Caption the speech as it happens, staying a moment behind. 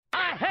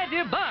hate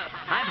you both.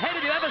 I've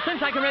hated you ever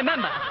since I can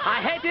remember.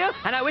 I hate you,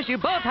 and I wish you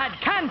both had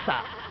cancer.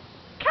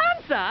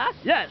 Cancer?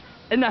 Yes,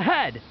 in the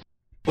head.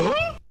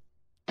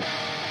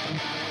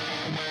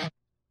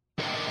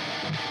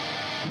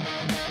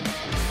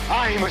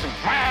 I'm as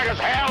mad as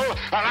hell, and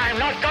I'm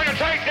not going to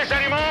take this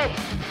anymore.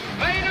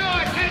 Pay no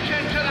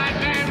attention to that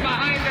man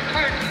behind the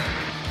curtain.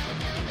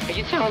 Are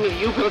you telling me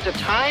you built a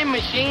time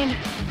machine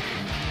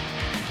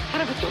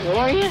out of a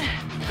DeLorean?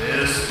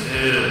 This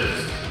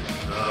is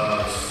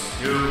the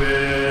Stupid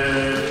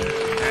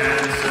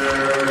Cancer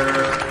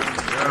Show.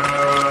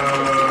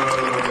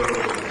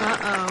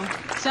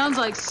 Uh-oh. Sounds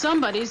like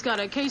somebody's got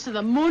a case of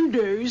the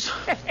Mondays.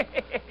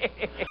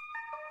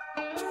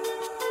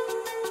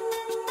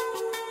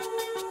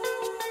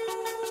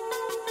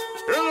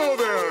 Hello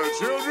there,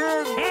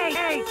 children.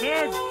 Hey,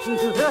 kids.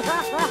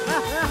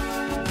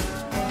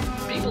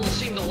 People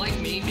seem to like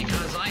me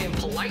because I am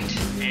polite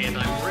and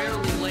I'm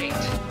rarely late.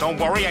 Don't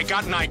worry, I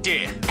got an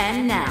idea.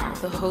 And now,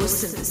 the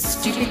host of the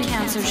Stupid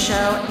Cancer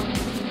Show,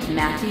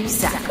 Matthew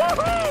Zach. Not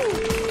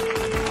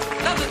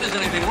that there's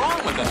anything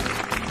wrong with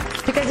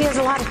that. Because he has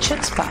a lot of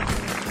chutzpah.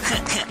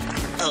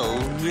 All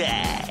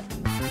right.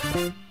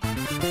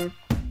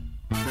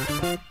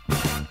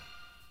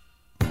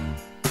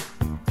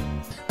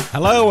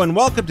 Hello and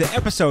welcome to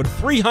episode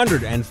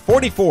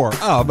 344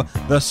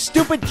 of The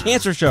Stupid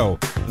Cancer Show,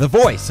 the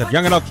voice of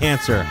young adult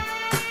cancer.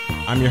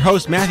 I'm your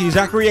host, Matthew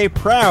Zachary, a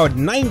proud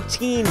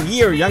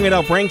 19-year young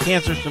adult brain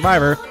cancer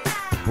survivor,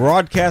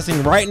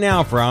 broadcasting right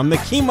now from the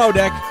Chemo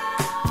Deck,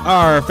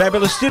 our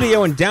fabulous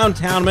studio in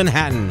downtown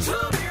Manhattan.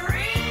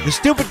 The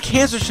Stupid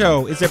Cancer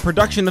Show is a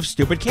production of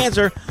Stupid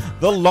Cancer,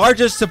 the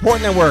largest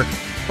support network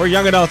for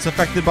young adults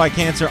affected by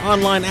cancer,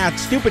 online at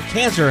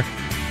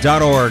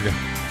stupidcancer.org.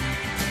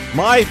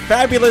 My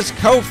fabulous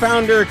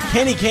co-founder,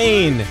 Kenny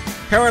Kane,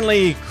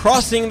 currently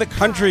crossing the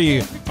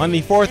country on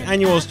the 4th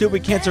annual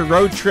Stupid Cancer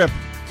Road Trip.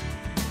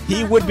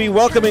 He would be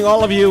welcoming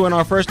all of you and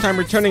our first-time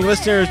returning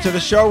listeners to the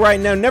show right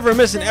now. Never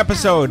miss an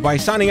episode by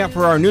signing up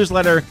for our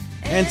newsletter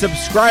and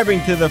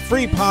subscribing to the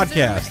free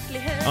podcast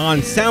on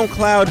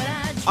SoundCloud,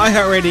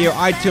 iHeartRadio,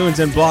 iTunes,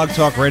 and Blog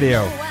Talk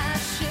Radio.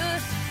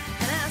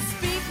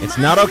 It's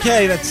not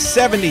okay that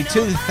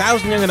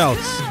 72,000 young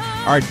adults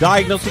are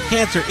diagnosed with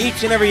cancer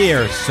each and every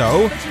year.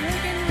 So,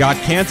 got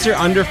cancer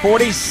under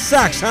 40?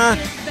 Sucks, huh?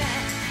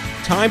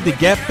 Time to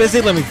get busy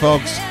living,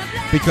 folks,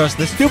 because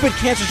the Stupid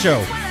Cancer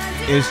Show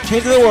is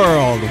changing the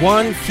world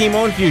one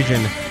chemo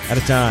infusion at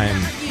a time.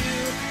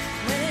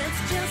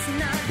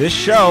 This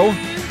show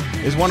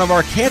is one of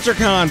our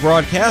Cancercon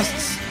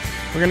broadcasts.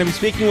 We're going to be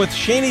speaking with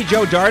Shani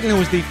Jo Darden, who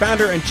is the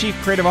founder and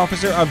chief creative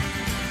officer of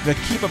the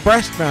Keep a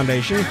Breast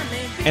Foundation,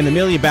 and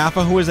Amelia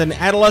Baffa, who is an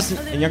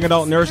adolescent and young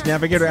adult nurse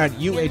navigator at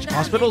UH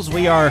Hospitals.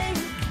 We are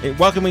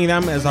welcoming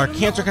them as our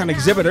Cancercon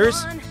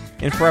exhibitors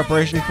in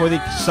preparation for the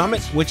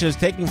summit, which is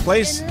taking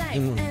place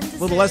in a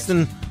little less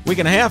than a week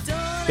and a half.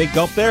 Big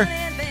gulp there.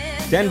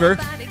 Denver.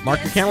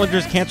 Mark your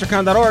calendars,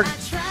 cancercon.org.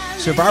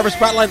 Survivor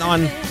Spotlight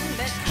on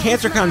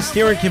Cancercon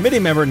Steering Committee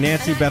member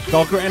Nancy Beth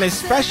Gulker, and a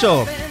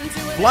special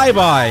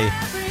flyby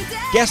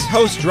guest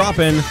host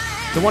drop-in,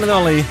 the one and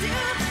only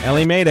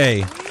Ellie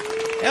Mayday.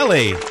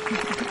 Ellie,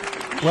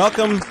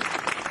 welcome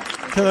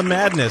to the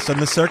madness of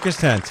the circus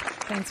tent.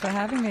 Thanks for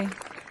having me.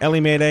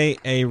 Ellie Mayday,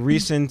 a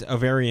recent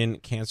ovarian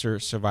cancer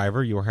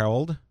survivor. You are how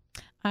old?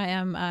 I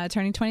am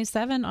turning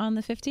 27 on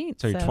the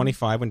 15th. So you're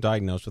 25 when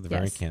diagnosed with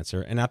ovarian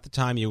cancer. And at the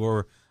time you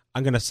were,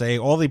 I'm going to say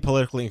all the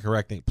politically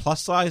incorrect thing,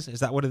 plus size?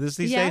 Is that what it is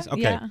these days?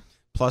 Okay. Yeah.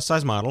 Plus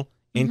size model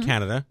in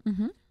Canada,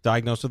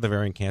 diagnosed with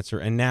ovarian cancer.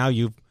 And now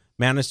you've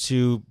managed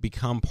to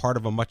become part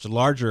of a much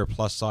larger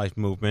plus size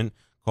movement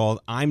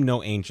called I'm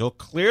No Angel.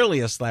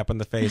 Clearly a slap in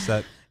the face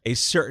at a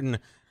certain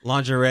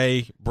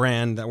lingerie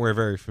brand that we're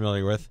very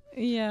familiar with.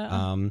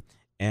 Yeah.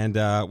 And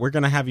we're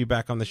going to have you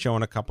back on the show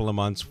in a couple of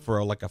months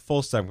for like a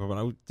full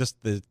segment.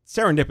 Just the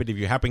serendipity of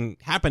you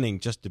happening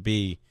just to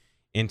be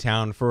in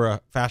town for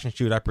a fashion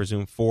shoot, I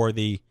presume, for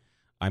the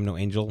I'm No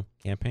Angel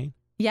campaign.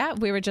 Yeah,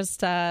 we were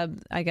just, I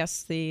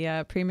guess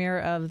the premiere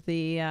of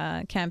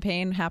the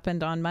campaign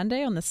happened on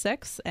Monday on the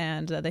 6th,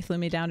 and they flew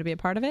me down to be a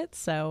part of it.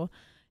 So,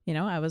 you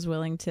know, I was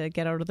willing to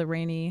get out of the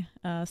rainy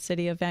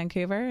city of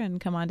Vancouver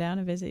and come on down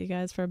and visit you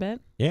guys for a bit.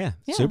 Yeah.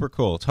 Super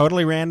cool.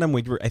 Totally random.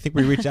 I think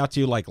we reached out to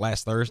you like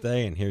last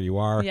Thursday, and here you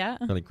are. Yeah.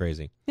 Really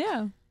crazy.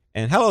 Yeah.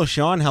 And hello,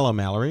 Sean. Hello,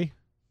 Mallory.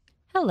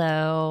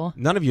 Hello.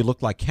 None of you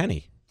look like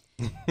Kenny.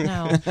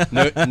 No.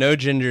 No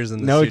gingers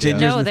in the studio.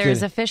 No,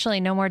 there's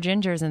officially no more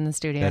gingers in the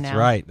studio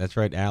now. That's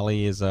right.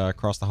 Allie is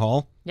across the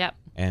hall. Yep.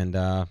 And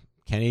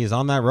Kenny is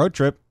on that road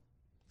trip.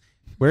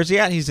 Where's he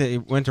at? He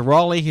went to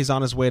Raleigh. He's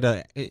on his way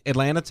to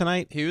Atlanta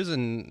tonight. He was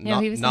in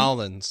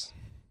Nolans.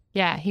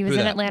 Yeah, he was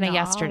in Atlanta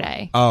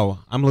yesterday. Oh,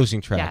 I'm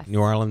losing track. Yes.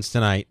 New Orleans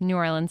tonight.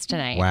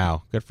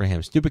 Wow, good for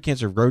him.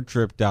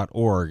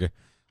 StupidCancerRoadTrip.org.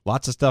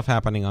 Lots of stuff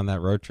happening on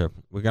that road trip.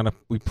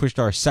 We pushed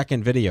our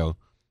second video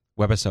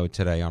webisode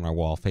today on our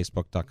wall,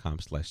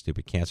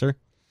 facebook.com/stupidcancer.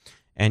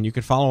 And you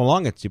can follow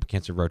along at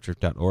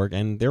stupidcancerroadtrip.org.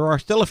 And there are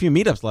still a few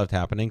meetups left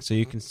happening, so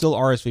you can still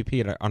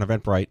RSVP on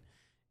Eventbrite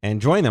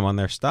and join them on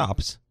their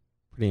stops.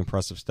 Pretty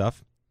impressive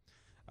stuff.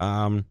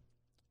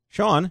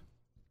 Sean,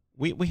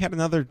 we had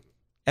another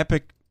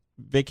epic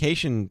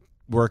vacation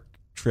work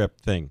trip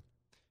thing.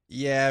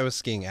 Yeah, I was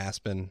skiing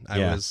Aspen.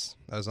 I was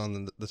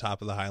on the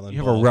top of the Highland.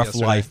 You have a rough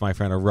life, my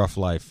friend, a rough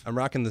life. I'm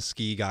rocking the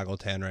ski goggle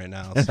tan right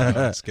now, so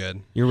it's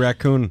good. You're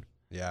raccoon.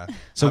 Yeah.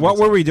 So what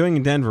were we doing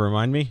in Denver?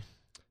 Remind me.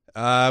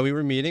 We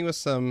were meeting with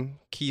some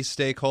key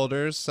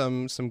stakeholders,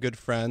 some good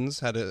friends,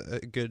 had a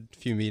good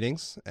few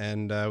meetings,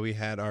 and we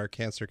had our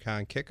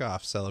Cancercon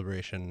kickoff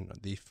celebration,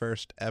 the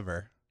first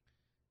ever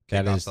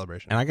kickoff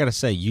celebration. And I got to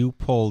say, you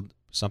pulled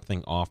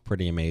something off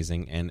pretty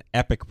amazing, and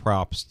epic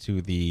props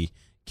to the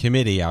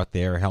committee out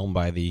there, helmed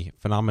by the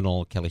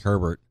phenomenal Kelly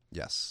Herbert.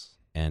 Yes.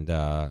 And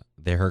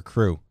her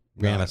crew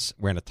ran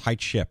a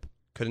tight ship.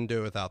 Couldn't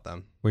do it without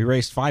them. We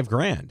raised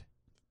 $5,000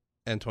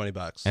 and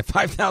 $20 and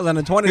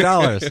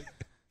 $5,020.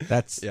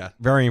 That's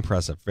very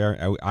impressive.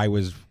 I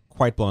was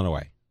quite blown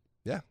away.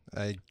 Yeah,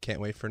 I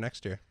can't wait for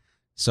next year.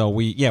 So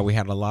we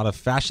had a lot of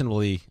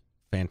fashionably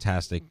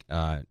fantastic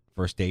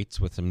first dates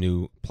with some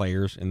new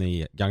players in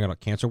the young adult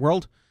cancer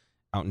world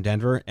out in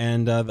Denver.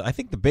 And I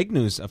think the big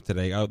news of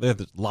today,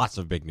 there's lots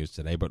of big news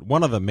today, but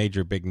one of the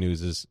major big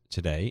news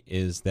today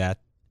is that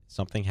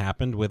something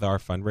happened with our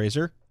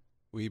fundraiser.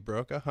 We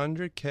broke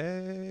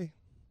 100K.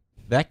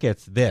 That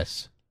gets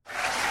this.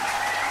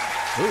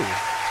 Ooh.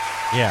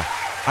 Yeah.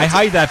 I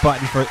hide that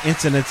button for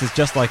incidences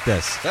just like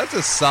this. That's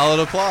a solid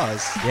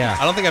applause. Yeah.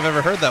 I don't think I've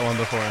ever heard that one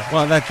before.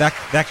 Well,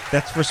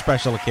 that's for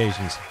special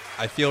occasions.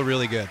 I feel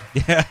really good.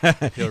 Yeah.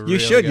 You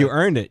should. Good. You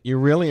earned it. You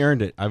really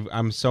earned it.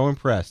 I'm so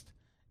impressed.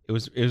 It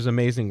was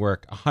amazing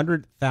work.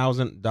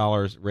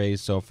 $100,000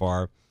 raised so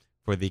far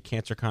for the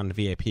Cancercon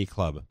VIP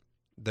Club.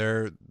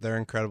 They're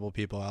incredible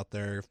people out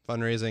there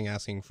fundraising,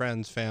 asking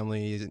friends,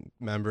 family,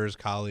 members,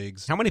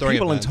 colleagues. How many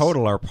people in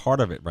total are part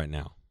of it right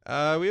now?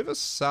 We have a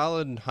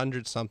solid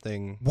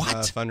 100-something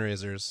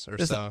fundraisers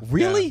or so.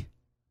 Really?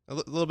 Yeah. A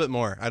little bit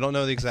more. I don't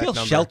know the exact number.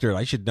 I feel sheltered.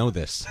 I should know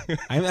this.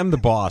 I'm the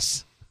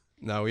boss.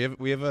 No,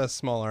 we have a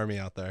small army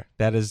out there.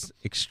 That is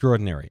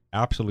extraordinary.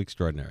 Absolutely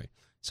extraordinary.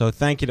 So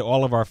thank you to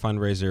all of our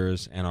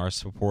fundraisers and our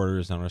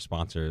supporters and our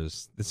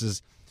sponsors.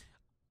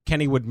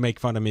 Kenny would make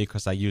fun of me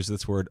because I use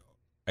this word.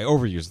 I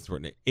overuse this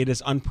word. It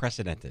is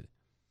unprecedented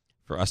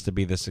for us to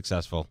be this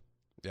successful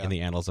in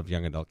the annals of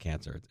young adult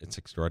cancer. It's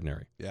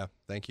extraordinary. Yeah.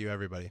 Thank you,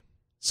 everybody.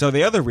 So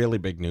the other really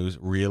big news,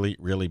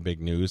 really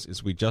big news,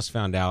 is we just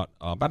found out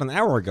about an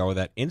hour ago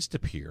that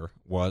Instapeer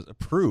was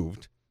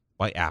approved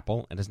by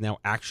Apple and is now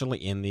actually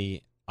in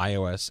the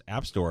iOS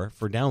App Store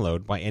for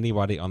download by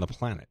anybody on the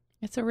planet.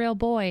 It's a real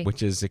boy.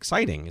 Which is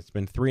exciting. It's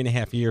been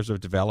 3.5 years of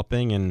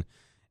developing, and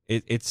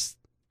it's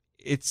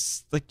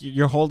like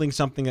you're holding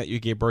something that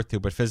you gave birth to,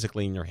 but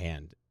physically in your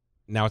hand.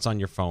 Now it's on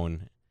your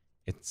phone.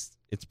 It's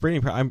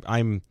pretty.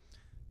 I'm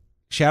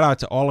shout out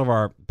to all of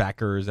our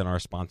backers and our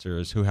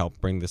sponsors who helped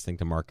bring this thing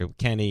to market.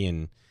 Kenny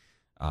and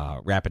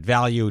Rapid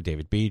Value,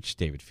 David Beach,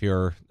 David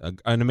Fuhr,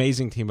 an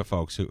amazing team of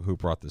folks who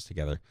brought this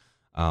together.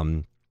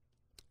 And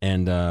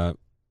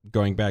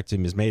going back to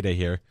Ms. Mayday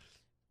here,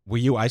 were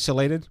you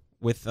isolated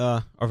with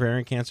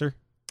ovarian cancer?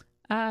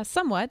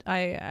 Somewhat.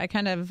 I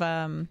kind of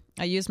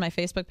I used my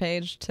Facebook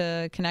page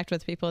to connect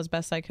with people as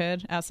best I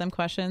could, ask them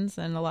questions,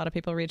 and a lot of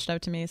people reached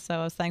out to me, so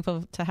I was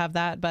thankful to have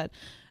that. But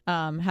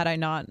had I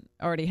not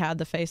already had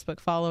the Facebook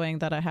following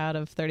that I had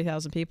of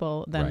 30,000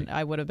 people, then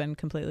I would have been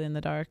completely in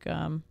the dark.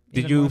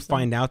 Did you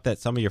find out that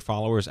some of your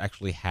followers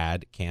actually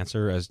had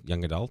cancer as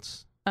young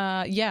adults?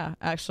 Yeah,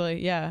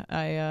 actually, yeah.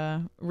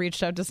 I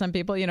reached out to some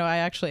people. I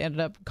actually ended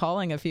up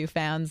calling a few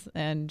fans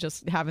and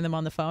just having them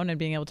on the phone and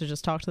being able to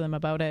just talk to them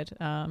about it.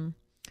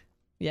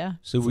 Yeah.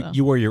 So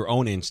you were your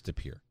own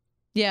Instapeer.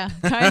 Yeah,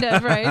 kind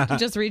of, right?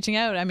 Just reaching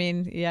out. I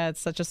mean, yeah, it's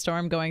such a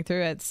storm going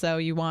through it. So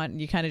you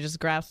kind of just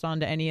grasp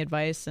onto any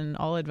advice and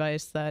all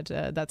advice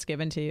that's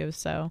given to you.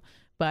 So,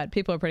 but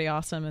people are pretty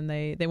awesome, and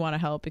they want to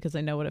help because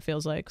they know what it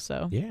feels like.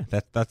 So yeah,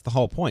 that's the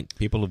whole point.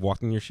 People have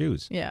walked in your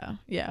shoes. Yeah,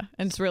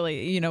 and it's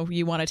really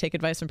you want to take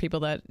advice from people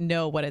that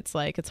know what it's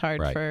like. It's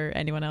hard for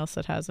anyone else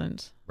that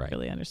hasn't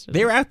really understood.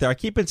 They're out there. I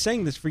keep been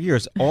saying this for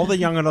years. All the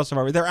young adults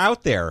they're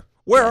out there.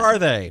 Where are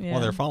they? Yeah.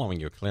 Well, they're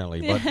following you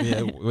clearly,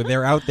 but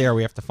they're out there.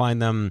 We have to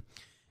find them,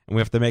 and we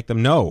have to make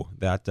them know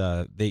that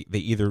they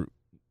either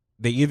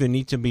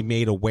need to be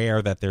made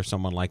aware that there's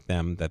someone like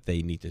them that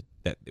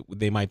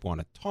they might want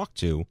to talk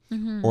to,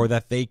 or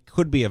that they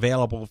could be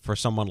available for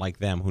someone like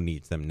them who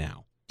needs them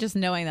now. Just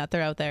knowing that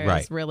they're out there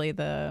is really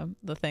the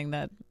thing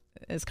that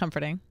is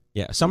comforting.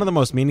 Yeah, some of the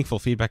most meaningful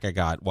feedback I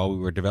got while we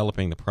were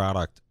developing the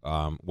product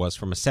was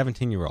from a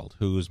 17-year-old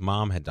whose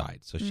mom had died.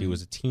 So she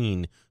was a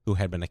teen who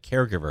had been a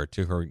caregiver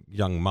to her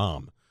young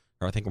mom.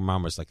 Or I think her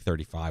mom was like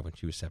 35 when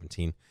she was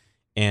 17.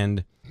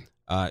 And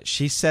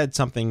she said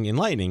something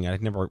enlightening.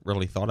 I'd never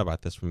really thought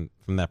about this from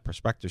that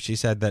perspective. She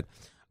said that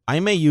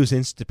I may use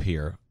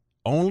Instapeer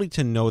only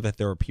to know that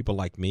there are people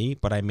like me,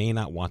 but I may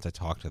not want to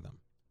talk to them.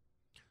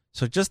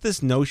 So just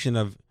this notion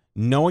of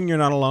knowing you're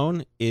not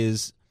alone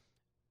is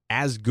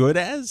as good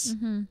as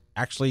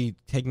actually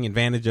taking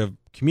advantage of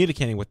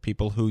communicating with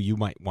people who you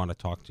might want to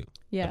talk to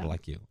that are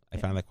like you. I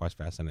found that quite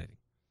fascinating.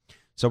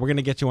 So we're going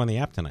to get you on the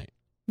app tonight.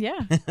 Yeah,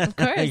 of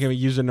course. You're going to be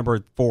user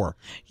number 4.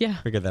 Yeah.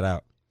 Figure that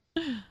out.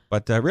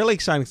 But really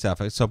exciting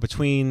stuff. So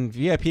between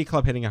VIP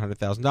Club hitting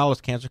 $100,000,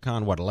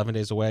 Cancercon, 11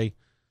 days away?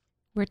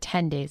 We're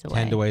 10 days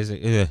away. 10 days. 10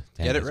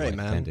 Get it days right, away.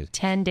 man.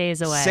 10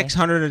 days away.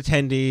 600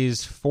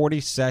 attendees,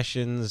 40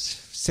 sessions,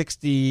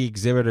 60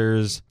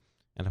 exhibitors,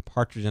 and a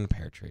partridge in a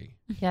pear tree.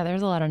 Yeah,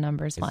 there's a lot of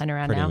numbers flying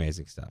around now. Pretty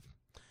amazing stuff.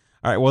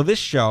 All right, well, this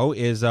show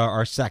is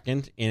our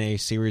second in a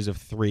series of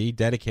 3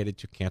 dedicated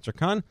to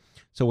Cancercon.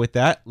 So with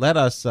that, let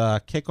us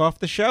kick off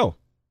the show.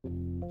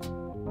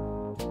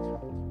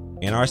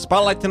 In our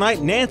spotlight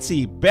tonight,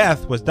 Nancy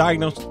Beth was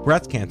diagnosed with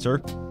breast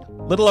cancer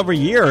a little over a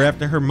year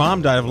after her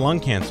mom died of lung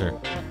cancer.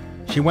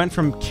 She went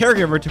from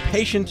caregiver to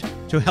patient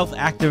to health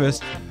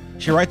activist.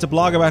 She writes a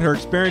blog about her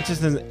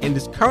experiences and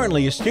is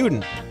currently a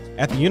student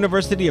at the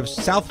University of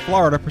South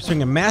Florida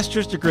pursuing a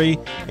master's degree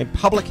in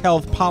public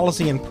health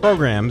policy and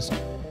programs.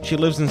 She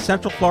lives in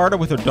Central Florida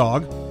with her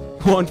dog,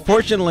 who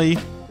unfortunately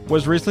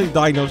was recently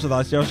diagnosed with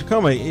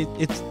osteosarcoma.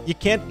 You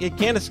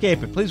can't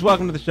escape it. Please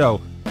welcome to the show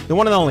the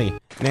one and only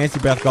Nancy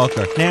Beth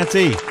Gulker.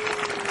 Nancy.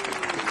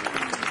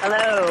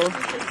 Hello.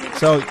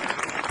 So,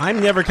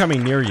 I'm never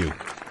coming near you.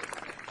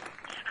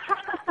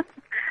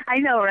 I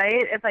know,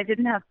 right? If I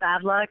didn't have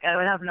bad luck, I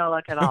would have no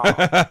luck at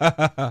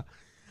all.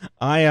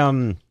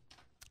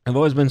 I've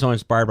always been so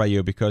inspired by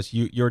you because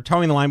you're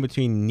towing the line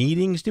between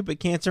needing stupid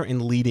cancer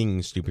and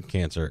leading stupid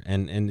cancer,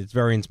 and it's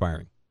very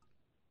inspiring.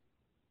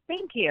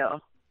 Thank you.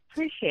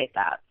 Appreciate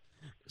that.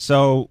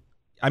 So,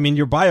 I mean,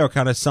 your bio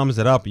kind of sums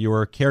it up. You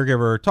were a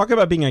caregiver. Talk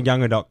about being a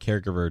young adult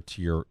caregiver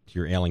to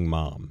your ailing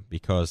mom,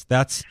 because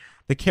that's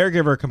the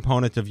caregiver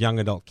component of young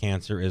adult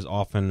cancer is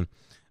often,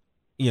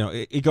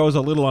 it goes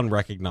a little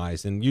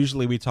unrecognized. And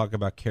usually we talk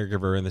about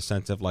caregiver in the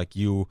sense of like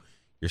your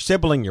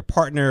sibling, your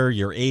partner,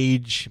 your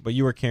age, but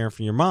you were caring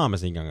for your mom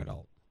as a young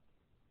adult.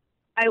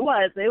 I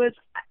was. It was,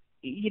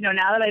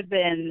 now that I've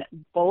been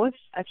both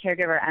a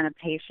caregiver and a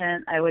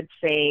patient, I would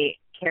say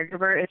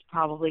caregiver is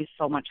probably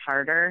so much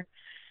harder.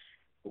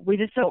 We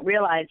just don't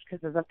realize,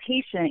 because as a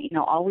patient,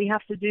 all we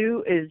have to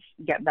do is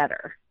get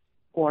better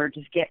or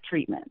just get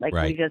treatment. Like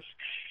right.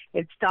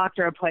 It's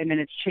doctor appointment,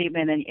 it's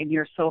treatment, and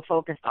you're so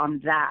focused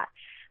on that.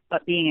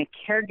 But being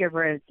a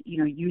caregiver is,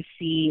 you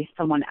see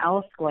someone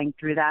else going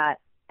through that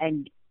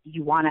and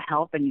you want to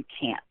help and you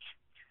can't.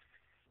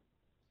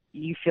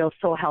 You feel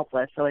so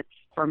helpless. So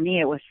for me,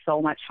 it was so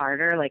much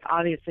harder. Like,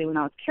 obviously, when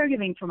I was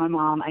caregiving for my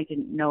mom, I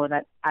didn't know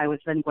that I was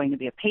then going to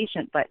be a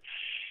patient, but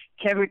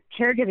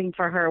caregiving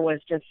for her was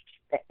just,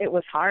 it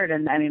was hard.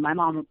 And I mean, my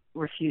mom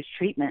refused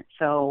treatment,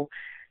 so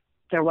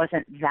there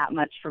wasn't that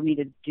much for me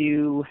to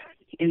do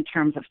in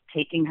terms of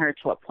taking her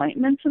to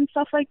appointments and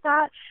stuff like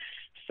that.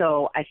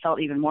 So I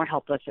felt even more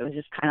helpless. It was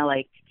just kind of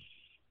like,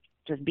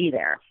 just be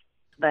there.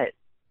 But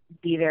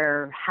be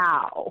there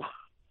how?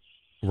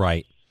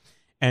 Right.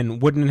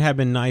 And wouldn't it have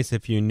been nice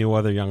if you knew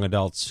other young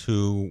adults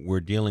who were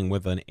dealing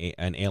with an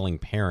ailing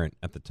parent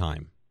at the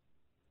time?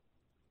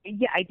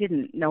 Yeah, I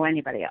didn't know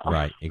anybody else.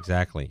 Right,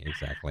 exactly.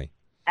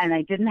 And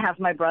I didn't have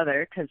my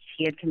brother because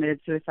he had committed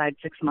suicide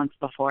 6 months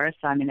before.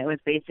 So, I mean, it was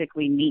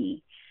basically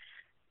me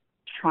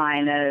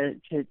trying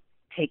to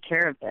take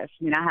care of this.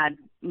 I mean, I had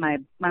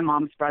my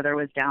mom's brother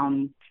was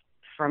down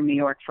from New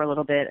York for a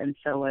little bit, and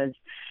so was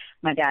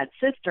my dad's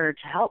sister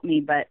to help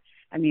me. But,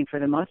 I mean, for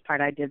the most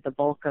part, I did the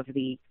bulk of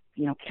the,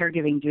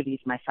 caregiving duties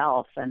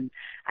myself, and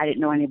I didn't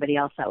know anybody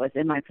else that was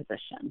in my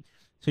position.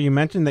 So you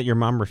mentioned that your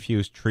mom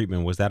refused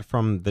treatment. Was that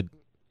from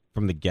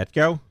the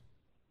get-go?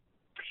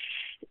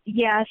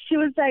 Yeah, she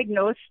was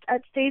diagnosed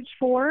at stage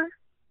 4,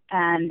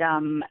 and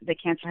the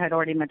cancer had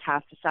already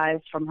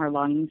metastasized from her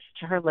lungs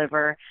to her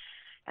liver,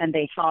 and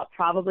they thought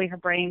probably her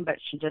brain, but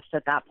she just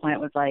at that point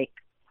was like,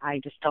 I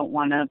just don't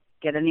want to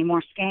get any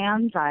more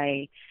scans.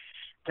 I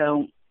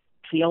don't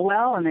feel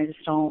well, and I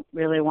just don't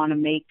really want to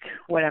make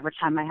whatever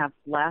time I have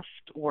left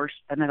worse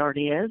than it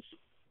already is.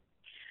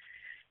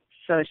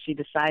 So she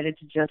decided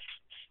to just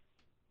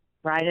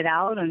ride it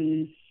out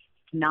and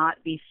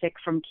not be sick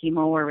from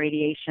chemo or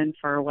radiation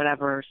for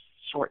whatever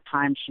short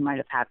time she might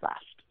have had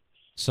left.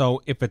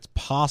 So if it's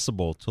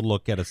possible to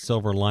look at a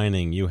silver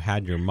lining, you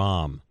had your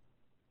mom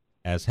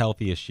as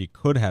healthy as she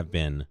could have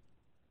been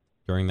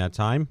during that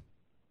time.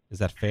 Is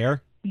that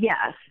fair?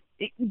 Yes,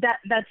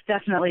 that's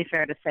definitely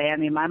fair to say. I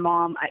mean, my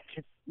mom,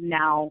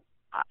 now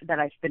that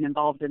I've been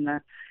involved in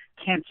the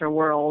cancer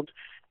world,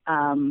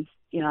 I've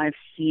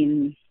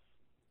seen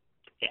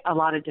a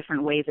lot of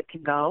different ways it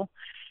can go.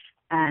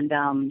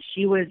 And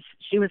she was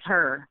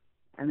her.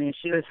 I mean,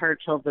 she was her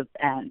till the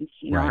end.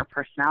 Right. Her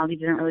personality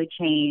didn't really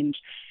change.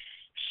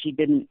 She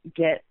didn't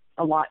get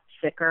a lot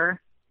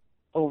sicker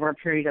over a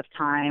period of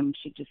time.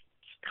 She just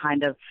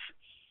kind of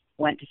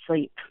went to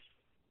sleep.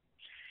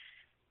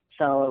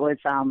 So it was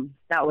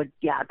that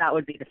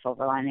would be the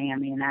silver lining. I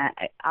mean,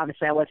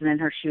 obviously I wasn't in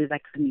her shoes. I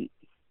couldn't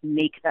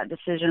make that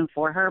decision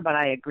for her, but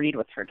I agreed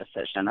with her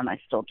decision, and I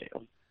still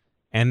do.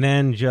 And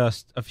then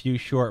just a few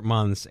short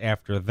months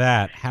after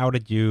that, how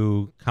did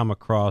you come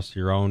across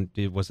your own?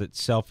 Was it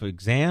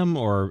self-exam,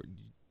 or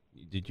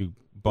did you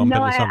bump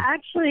No, into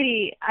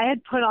something? I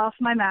had put off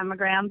my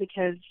mammogram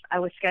because I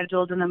was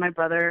scheduled, and then my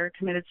brother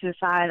committed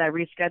suicide. I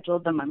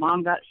rescheduled, then my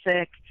mom got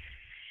sick,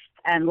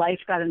 and life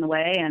got in the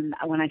way. And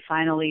when I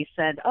finally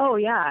said, "Oh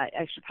yeah,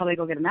 I should probably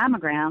go get a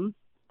mammogram,"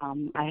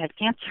 I had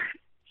cancer.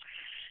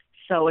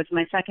 So it's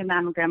my second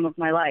mammogram of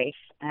my life,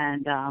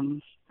 and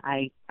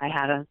I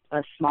had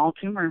a small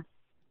tumor.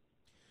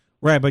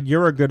 Right, but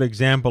you're a good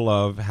example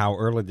of how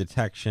early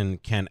detection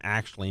can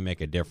actually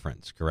make a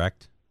difference,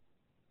 correct?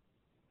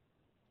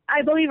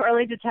 I believe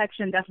early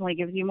detection definitely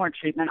gives you more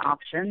treatment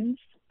options.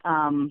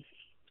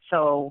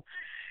 So,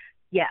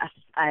 yes,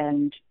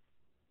 and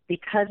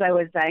because I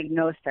was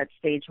diagnosed at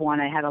stage 1,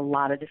 I had a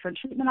lot of different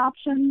treatment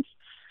options,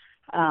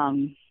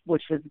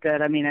 which was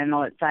good. I mean, I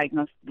know it's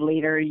diagnosed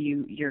later.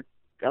 You're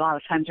a lot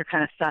of times you're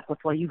kind of stuck with,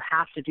 well, you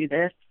have to do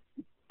this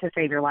to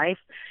save your life.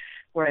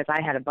 Whereas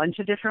I had a bunch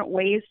of different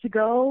ways to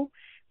go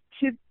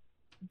to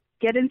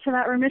get into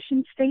that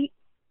remission state.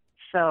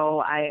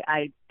 So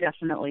I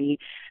definitely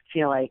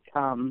feel like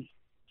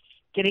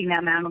getting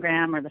that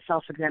mammogram or the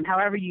self-exam,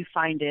 however you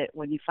find it,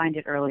 when you find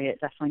it early,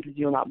 it definitely gives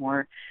you a lot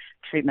more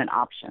treatment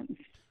options.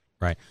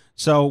 Right.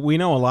 So we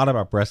know a lot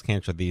about breast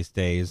cancer these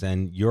days,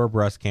 and your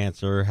breast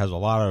cancer has a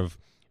lot of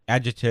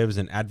adjectives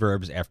and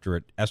adverbs after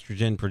it: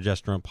 estrogen,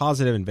 progesterone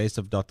positive,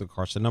 invasive ductal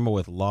carcinoma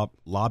with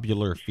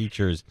lobular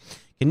features.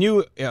 Can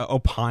you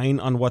opine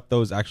on what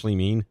those actually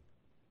mean?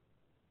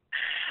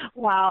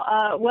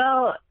 Wow.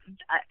 Well,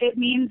 it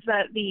means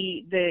that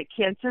the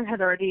cancer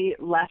had already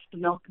left the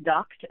milk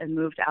duct and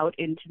moved out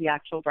into the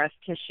actual breast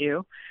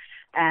tissue.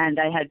 And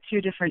I had 2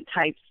 different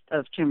types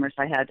of tumors.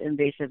 I had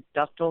invasive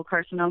ductal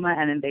carcinoma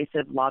and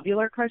invasive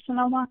lobular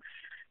carcinoma.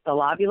 The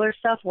lobular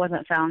stuff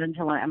wasn't found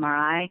until an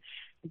MRI.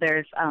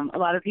 There's a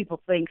lot of people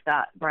think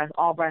that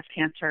all breast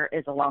cancer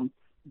is a lump,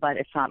 but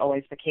it's not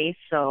always the case.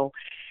 So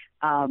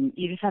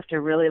you just have to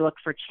really look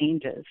for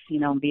changes,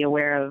 and be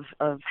aware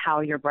of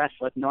how your breasts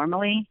look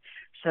normally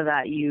so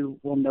that you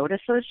will notice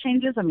those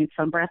changes. I mean,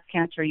 some breast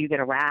cancer, you get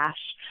a rash.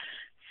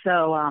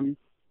 So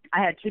I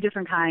had 2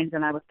 different kinds,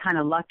 and I was kind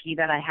of lucky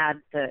that I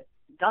had the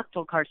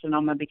ductal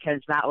carcinoma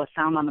because that was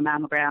found on the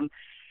mammogram.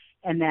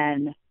 And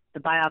then the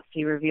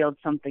biopsy revealed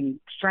something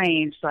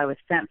strange, so I was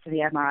sent for the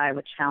MRI,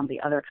 which found the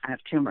other kind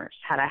of tumors.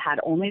 Had I had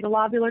only the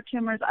lobular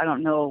tumors, I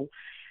don't know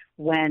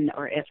when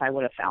or if I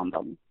would have found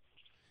them.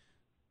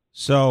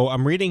 So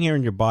I'm reading here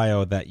in your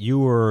bio that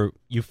you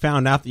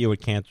found out that you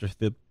had cancer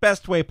the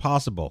best way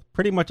possible.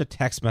 Pretty much a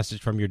text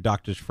message from your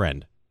doctor's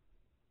friend.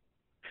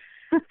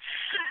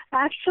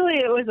 Actually,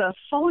 it was a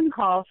phone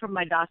call from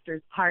my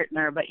doctor's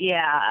partner, but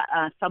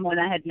someone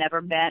I had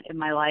never met in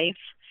my life.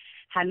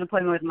 Had an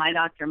appointment with my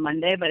doctor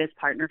Monday, but his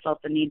partner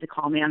felt the need to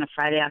call me on a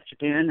Friday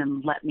afternoon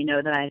and let me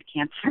know that I had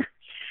cancer.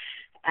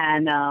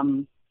 And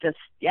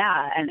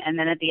and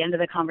then at the end of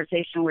the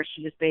conversation where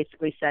she just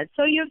basically said,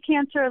 "So you have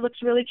cancer, it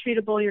looks really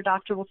treatable, your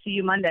doctor will see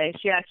you Monday."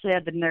 She actually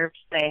had the nerve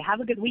to say, "Have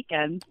a good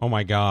weekend." Oh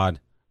my God.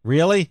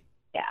 Really?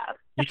 Yeah.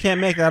 You can't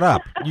make that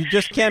up. You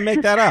just can't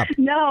make that up.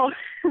 No.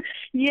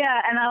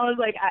 Yeah, and I was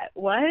like,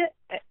 what?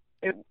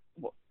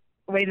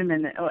 Wait a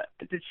minute. What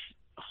did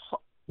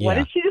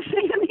she just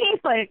say to me?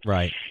 Like,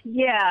 right.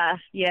 Yeah,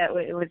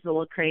 it was a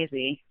little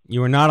crazy.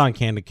 You were not on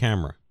candid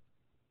camera.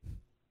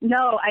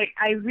 No,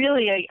 I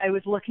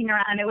was looking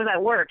around. It was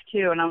at work,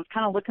 too, and I was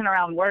kind of looking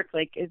around work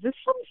like, is this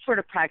some sort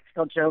of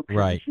practical joke?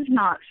 Right. This is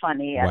not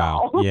funny at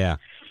all. Yeah.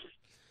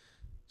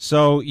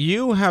 So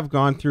you have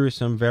gone through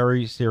some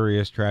very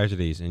serious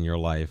tragedies in your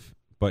life,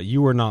 but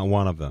you were not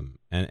one of them.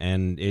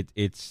 And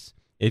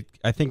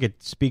I think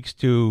it speaks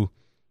to,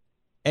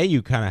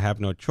 you kind of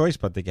have no choice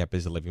but to get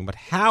busy living. But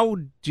how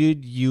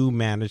did you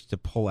manage to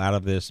pull out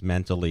of this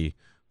mentally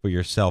for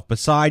yourself,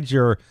 besides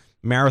your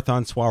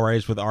marathon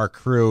soirees with our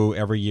crew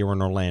every year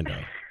in Orlando?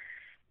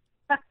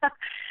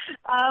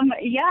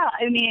 Yeah,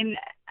 I mean,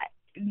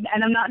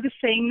 and I'm not just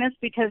saying this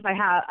because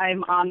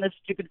I'm on the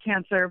Stupid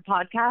Cancer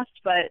podcast,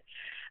 but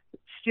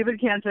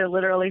Stupid Cancer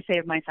literally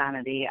saved my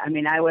sanity. I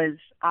mean, I was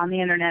on the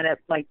internet at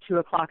like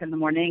 2:00 in the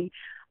morning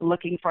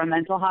looking for a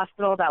mental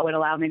hospital that would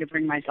allow me to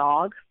bring my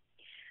dog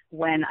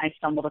when I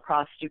stumbled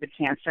across Stupid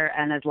Cancer.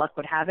 And as luck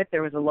would have it,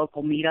 there was a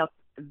local meetup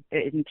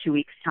in 2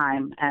 weeks'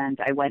 time, and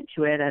I went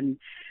to it and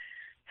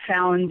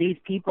found these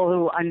people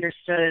who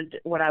understood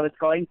what I was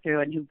going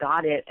through and who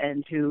got it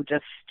and who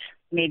just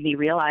made me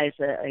realize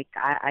that like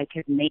I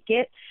could make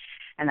it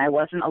and I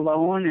wasn't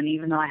alone. And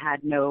even though I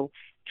had no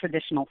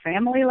traditional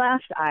family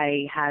left,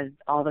 I had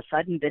all of a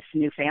sudden this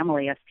new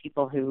family of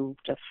people who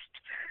just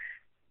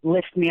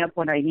lift me up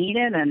when I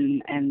needed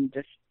and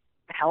just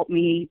help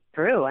me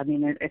through. I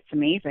mean, it's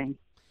amazing.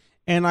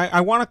 And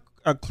I want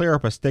to clear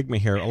up a stigma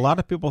here. A lot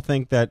of people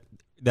think that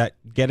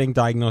getting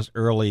diagnosed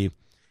early,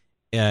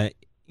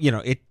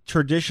 it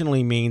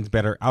traditionally means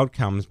better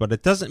outcomes, but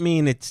it doesn't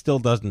mean it still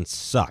doesn't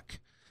suck.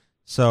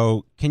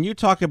 So can you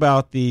talk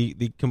about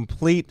the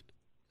complete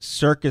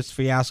circus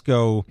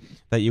fiasco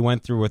that you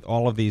went through with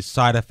all of these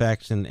side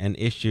effects and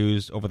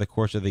issues over the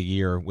course of the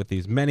year with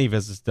these many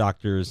visits to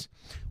doctors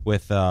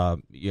with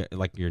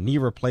like your knee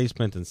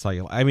replacement and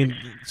cellular? I mean,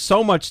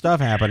 so much stuff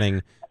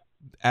happening.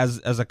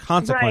 as a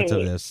consequence of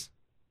Right. this.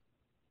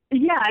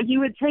 Yeah, you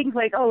would think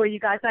like, oh, well, you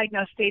got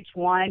diagnosed stage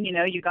 1,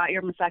 you got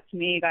your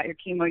mastectomy, you got your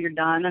chemo, you're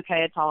done.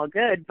 Okay, it's all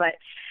good. But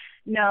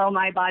no,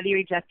 my body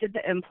rejected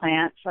the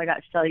implant, so I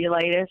got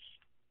cellulitis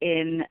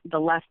in the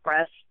left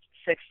breast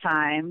 6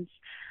 times.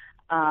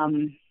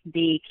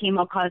 The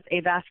chemo caused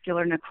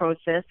avascular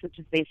necrosis, which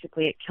is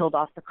basically it killed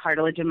off the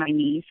cartilage in my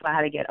knee, so I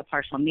had to get a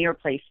partial knee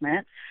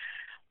replacement.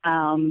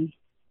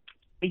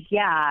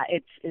 Yeah,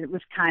 it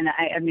was kind of,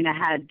 I mean, I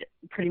had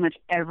pretty much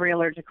every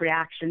allergic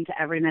reaction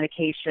to every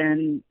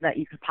medication that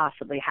you could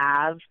possibly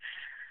have.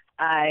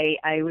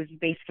 I was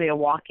basically a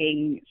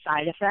walking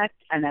side effect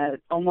and a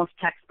almost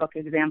textbook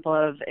example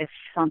of if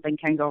something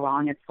can go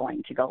wrong, it's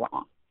going to go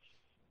wrong.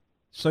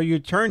 So you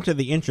turn to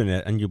the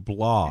internet and you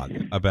blog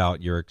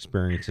about your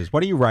experiences.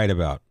 What do you write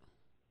about?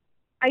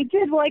 I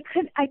did. Well, I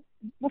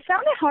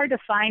found it hard to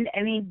find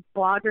any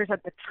bloggers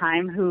at the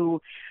time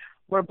who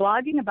were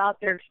blogging about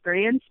their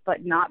experience,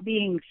 but not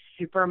being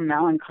super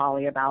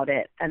melancholy about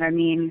it. And I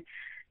mean,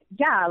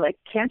 yeah, like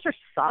cancer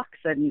sucks.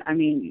 And I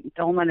mean,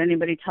 don't let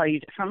anybody tell you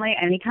differently.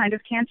 Any kind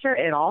of cancer,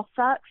 it all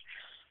sucks.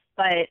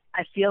 But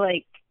I feel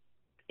like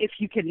if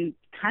you can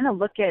kind of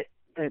look at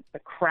the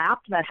crap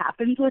that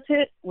happens with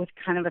it with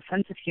kind of a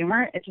sense of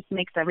humor, it just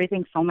makes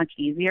everything so much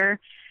easier.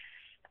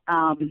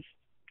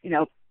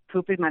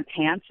 Pooping my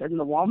pants in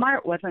the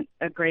Walmart wasn't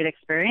a great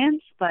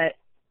experience, but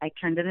I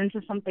turned it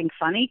into something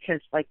funny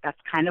because, like, that's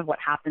kind of what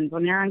happens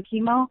when you're on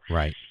chemo.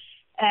 Right.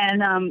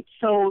 And I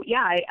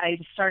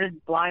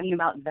started blogging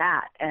about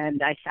that,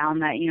 and I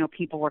found that,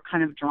 people were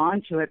kind of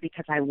drawn to it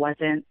because I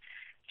wasn't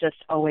just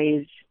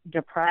always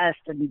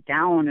depressed and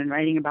down and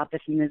writing about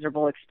this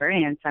miserable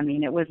experience. I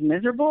mean, it was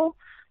miserable,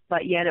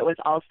 but yet it was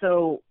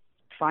also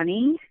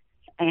funny,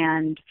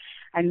 and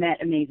I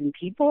met amazing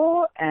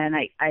people, and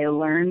I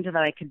learned that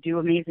I could do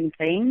amazing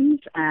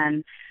things,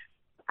 and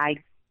I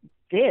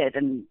did,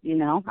 and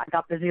I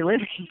got busy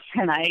living,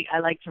 and I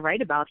like to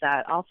write about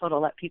that also to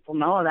let people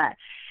know that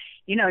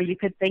you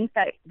could think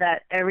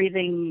that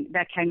everything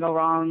that can go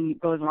wrong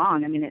goes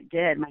wrong. I mean, it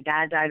did. My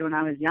dad died when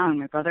I was young.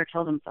 My brother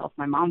killed himself.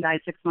 My mom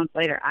died 6 months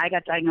later. I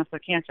got diagnosed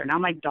with cancer. Now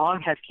my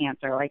dog has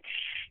cancer. Like,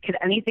 could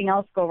anything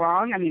else go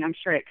wrong? I mean, I'm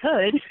sure it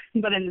could,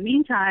 but in the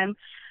meantime,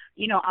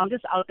 I'm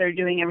just out there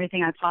doing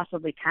everything I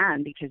possibly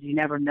can because you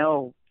never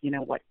know,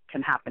 what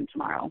can happen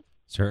tomorrow.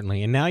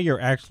 Certainly. And now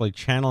you're actually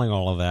channeling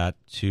all of that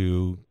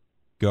to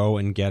go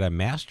and get a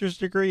master's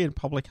degree in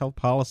public health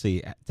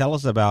policy. Tell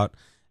us about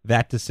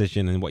that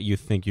decision and what you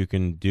think you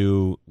can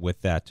do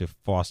with that to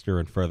foster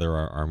and further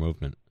our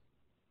movement.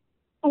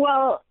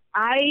 Well,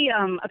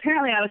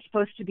 apparently I was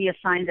supposed to be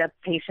assigned a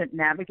patient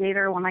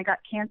navigator when I got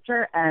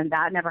cancer, and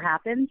that never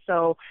happened.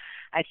 So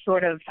I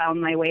sort of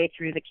found my way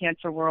through the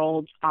cancer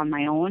world on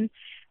my own.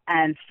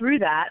 And through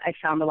that, I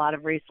found a lot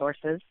of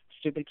resources,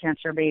 Stupid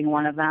Cancer being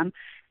one of them,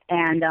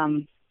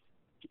 and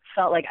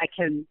felt like I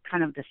can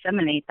kind of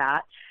disseminate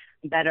that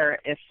better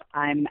if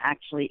I'm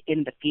actually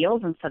in the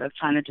field instead of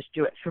trying to just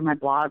do it through my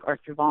blog or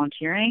through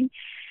volunteering.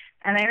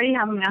 And I already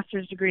have a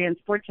master's degree in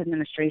sports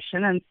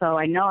administration, and so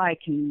I know I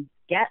can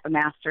get a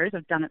master's.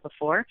 I've done it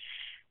before.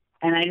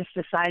 And I just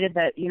decided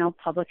that,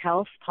 public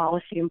health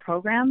policy and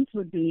programs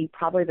would be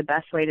probably the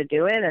best way to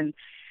do it. And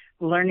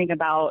learning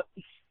about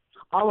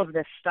all of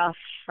this stuff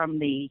from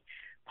the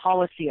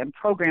policy and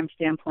program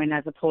standpoint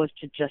as opposed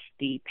to just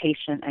the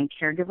patient and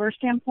caregiver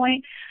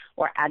standpoint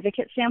or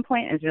advocate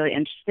standpoint is really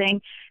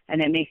interesting.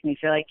 And it makes me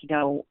feel like,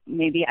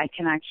 maybe I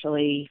can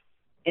actually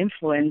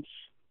influence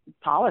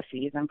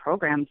policies and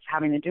programs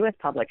having to do with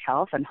public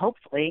health and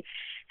hopefully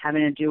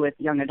having to do with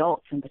young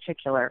adults in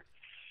particular.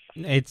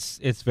 It's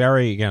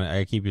very, again,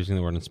 I keep using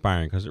the word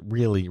inspiring because it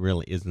really,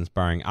 really is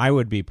inspiring. I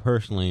would be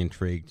personally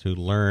intrigued to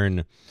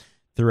learn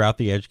throughout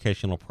the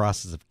educational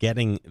process of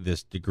getting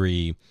this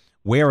degree,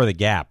 where are the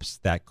gaps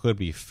that could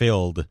be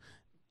filled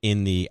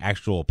in the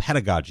actual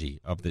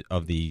pedagogy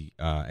of the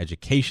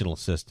educational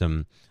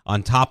system,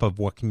 on top of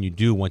what can you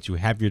do once you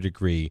have your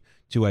degree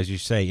to, as you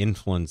say,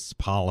 influence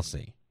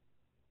policy?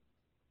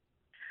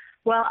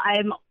 Well,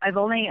 I've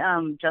only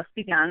just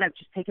begun. I've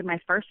just taken my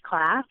first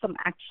class. I'm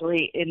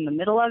actually in the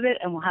middle of it,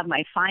 and we'll have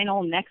my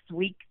final next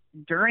week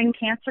during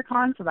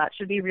Cancercon, so that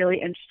should be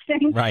really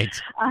interesting. Right.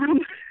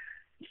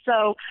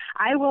 So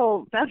I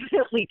will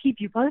definitely keep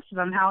you posted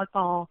on how it's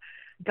all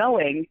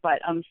going. But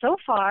so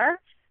far,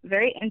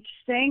 very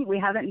interesting. We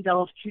haven't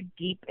delved too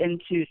deep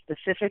into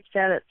specifics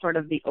yet. It's sort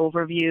of the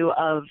overview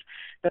of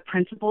the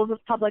principles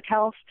of public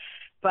health.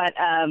 But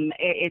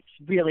it's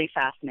really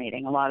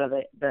fascinating. A lot of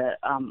the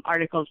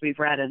articles we've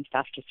read and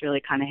stuff just really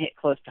kind of hit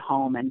close to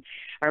home and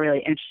are really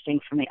interesting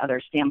from the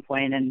other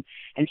standpoint, and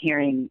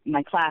hearing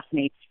my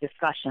classmates'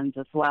 discussions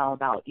as well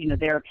about,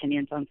 their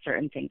opinions on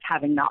certain things,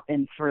 having not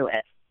been through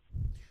it.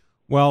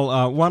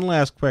 Well, one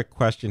last quick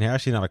question.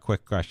 Actually, not a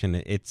quick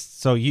question. It's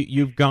so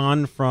you've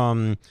gone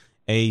from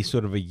a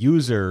sort of a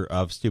user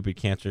of Stupid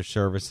Cancer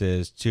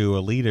Services to a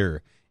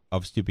leader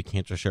of Stupid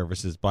Cancer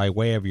Services by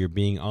way of your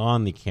being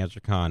on the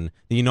Cancercon,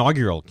 the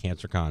inaugural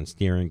Cancercon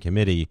steering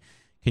committee.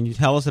 Can you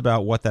tell us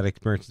about what that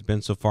experience has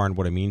been so far and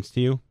what it means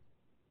to you?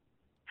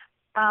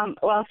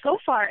 Well, so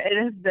far it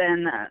has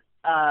been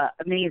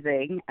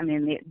amazing. I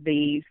mean,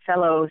 the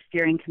fellow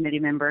steering committee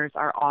members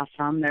are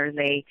awesome. There's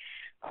a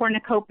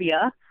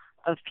cornucopia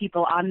of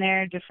people on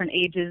there, different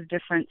ages,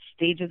 different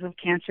stages of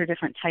cancer,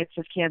 different types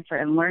of cancer,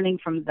 and learning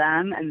from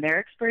them and their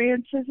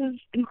experiences is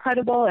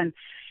incredible. And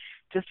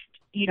just,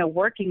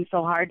 working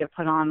so hard to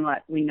put on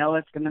what we know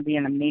is going to be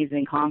an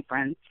amazing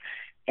conference,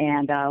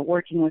 and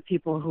working with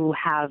people who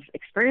have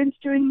experience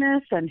doing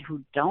this and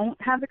who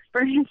don't have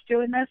experience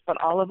doing this,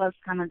 but all of us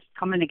kind of just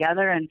coming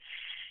together and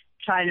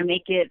trying to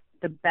make it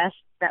the best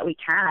that we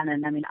can.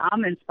 And I mean,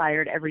 I'm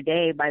inspired every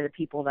day by the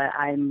people that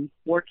I'm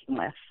working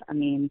with. I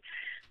mean,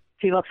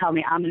 people tell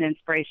me I'm an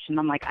inspiration.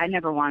 I'm like, I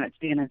never wanted to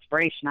be an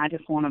inspiration. I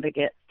just wanted to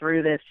get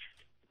through this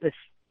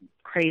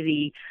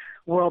crazy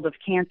world of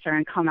cancer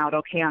and come out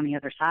okay on the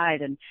other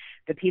side. And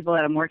the people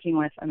that I'm working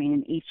with, I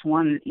mean, each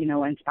one,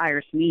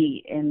 inspires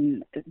me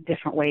in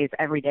different ways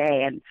every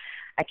day. And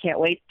I can't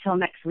wait till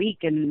next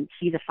week and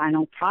see the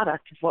final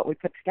product of what we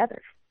put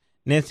together.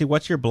 Nancy,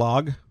 what's your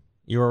blog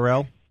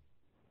URL?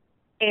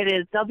 It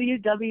is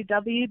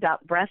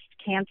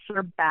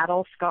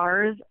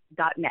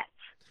www.breastcancerbattlescars.net.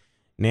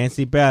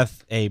 Nancy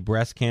Beth, a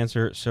breast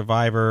cancer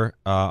survivor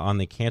on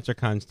the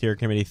Cancercon Steer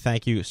Committee,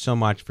 thank you so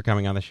much for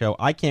coming on the show.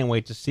 I can't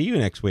wait to see you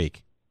next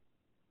week.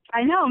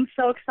 I know. I'm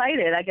so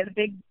excited. I get a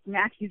big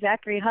Matthew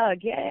Zachary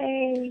hug.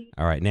 Yay.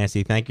 All right,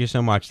 Nancy, thank you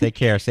so much. Take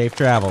care. Safe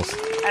travels. All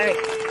right.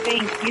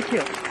 Thanks. You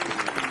too.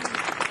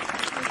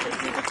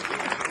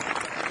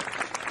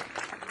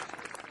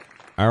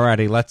 All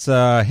righty, let's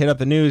hit up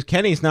the news.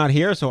 Kenny's not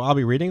here, so I'll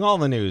be reading all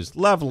the news.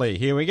 Lovely.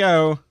 Here we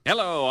go.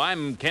 Hello,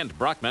 I'm Kent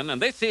Brockman,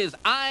 and this is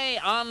Eye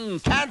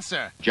on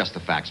Cancer. Just the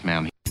facts,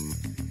 ma'am.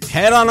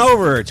 Head on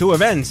over to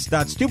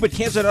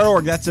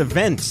events.stupidcancer.org. That's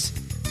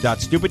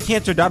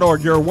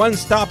events.stupidcancer.org, your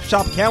one-stop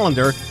shop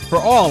calendar for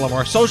all of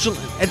our social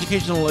and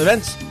educational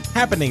events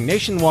happening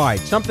nationwide.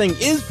 Something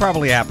is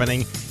probably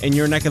happening in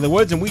your neck of the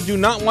woods, and we do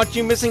not want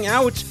you missing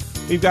out.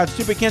 We've got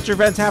Stupid Cancer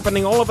events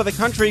happening all over the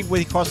country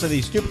with the cost of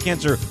the Stupid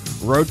Cancer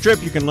Road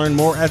Trip. You can learn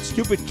more at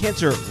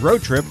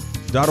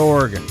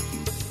stupidcancerroadtrip.org.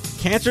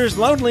 Cancer is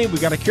lonely. We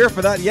got a cure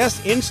for that. Yes,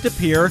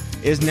 Instapeer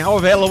is now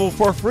available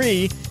for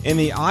free in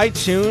the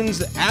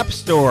iTunes App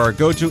Store.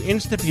 Go to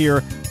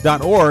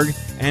instapeer.org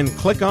and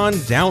click on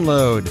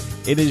download.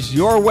 It is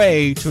your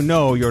way to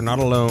know you're not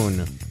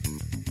alone.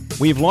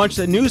 We've launched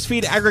a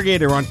newsfeed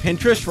aggregator on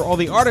Pinterest for all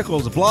the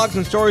articles, blogs,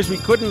 and stories we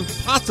couldn't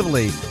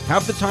possibly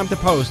have the time to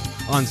post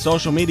on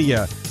social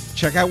media.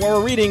 Check out what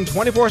we're reading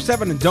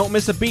 24/7 and don't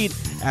miss a beat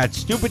at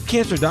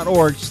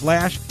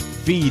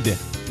stupidcancer.org/feed.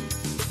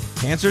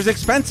 Cancer's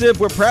expensive.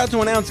 We're proud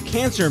to announce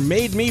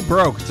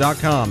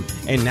CancerMadeMeBroke.com,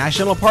 a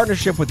national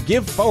partnership with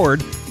Give Forward,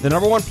 the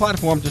 #1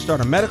 platform to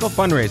start a medical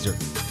fundraiser.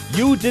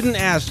 You didn't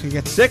ask to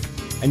get sick,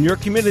 and your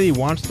community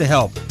wants to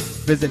help.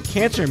 Visit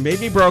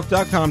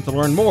CancerMadeMeBroke.com to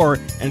learn more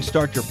and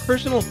start your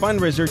personal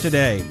fundraiser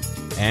today.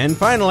 And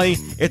finally,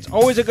 it's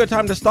always a good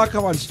time to stock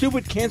up on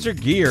Stupid Cancer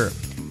gear.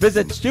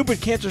 Visit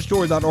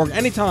stupidcancerstore.org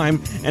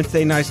anytime and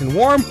stay nice and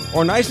warm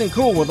or nice and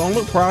cool with all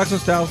new products and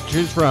styles to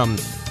choose from.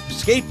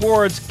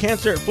 Skateboards,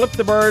 Cancer, Flip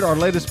the Bird, our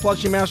latest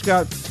plushie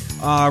mascot,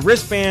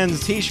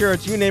 wristbands,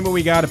 t-shirts, you name it,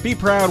 we got it. Be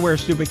proud, wear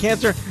Stupid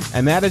Cancer,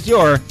 and that is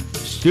your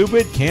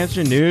Stupid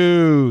Cancer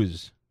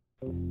News.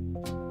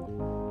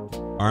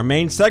 Our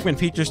main segment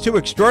features two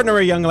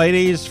extraordinary young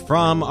ladies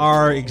from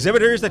our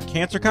exhibitors at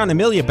Cancercon.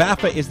 Amelia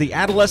Baffa is the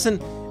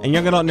adolescent and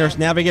young adult nurse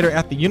navigator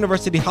at the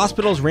University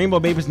Hospital's Rainbow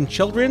Babies and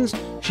Children's.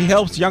 She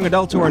helps young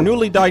adults who are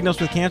newly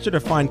diagnosed with cancer to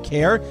find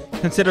care,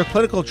 consider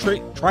clinical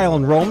trial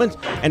enrollment,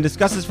 and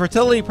discusses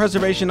fertility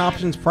preservation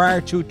options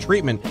prior to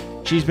treatment.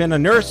 She's been a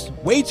nurse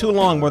way too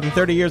long, more than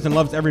 30 years, and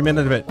loves every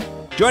minute of it.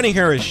 Joining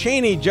her is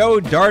Shani Jo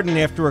Darden.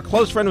 After a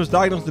close friend was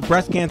diagnosed with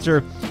breast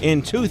cancer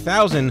in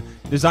 2000,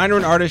 designer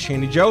and artist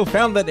Shani Jo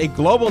founded a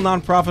global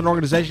nonprofit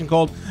organization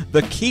called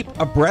the Keep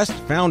a Breast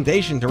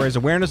Foundation to raise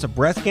awareness of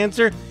breast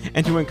cancer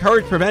and to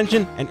encourage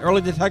prevention and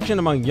early detection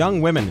among young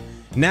women.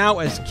 Now,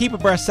 as Keep a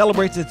Breast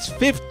celebrates its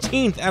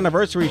 15th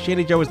anniversary,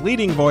 Shani Jo is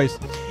leading voice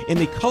in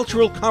the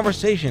cultural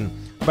conversation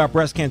about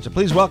breast cancer.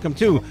 Please welcome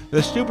to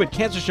the Stupid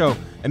Cancer Show,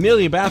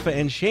 Amelia Baffa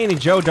and Shani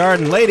Jo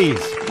Darden.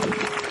 Ladies.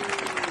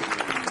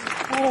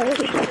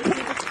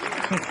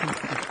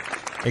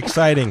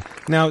 Exciting.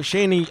 Now,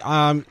 Shani,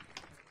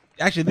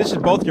 actually, this is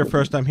both your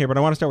first time here, but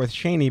I want to start with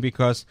Shani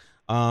because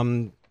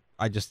I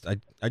just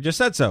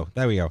said so.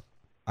 There we go.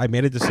 I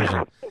made a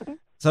decision.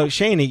 So,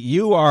 Shani,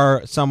 you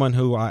are someone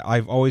who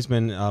I've always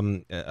been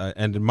an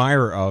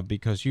admirer of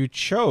because you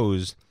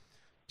chose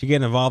to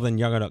get involved in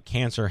young adult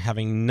cancer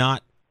having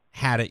not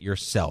had it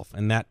yourself,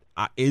 and that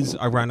is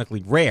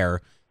ironically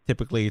rare.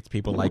 Typically, it's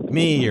people like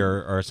me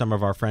or some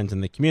of our friends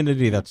in the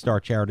community that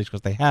start charities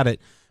because they had it.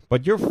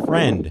 But your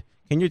friend,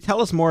 can you tell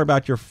us more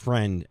about your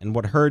friend and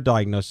what her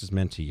diagnosis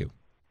meant to you?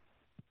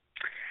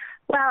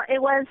 Well,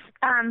 it was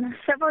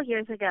several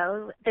years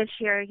ago. This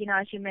year,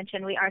 as you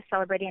mentioned, we are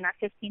celebrating our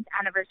 15th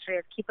anniversary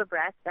of Keep a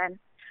Breast, and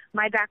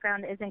my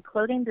background is in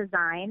clothing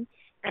design,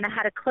 And I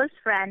had a close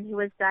friend who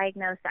was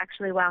diagnosed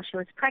actually while she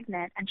was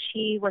pregnant, and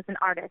she was an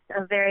artist,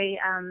 a very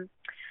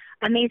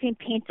amazing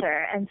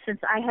painter. And since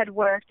I had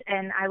worked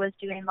and I was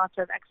doing lots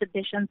of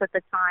exhibitions at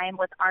the time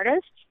with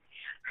artists,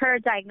 her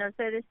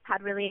diagnosis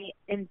had really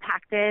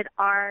impacted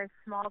our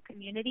small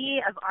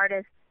community of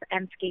artists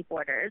and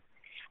skateboarders.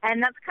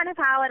 And that's kind of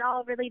how it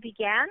all really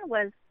began,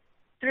 was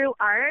through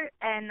art.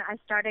 And I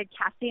started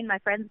casting my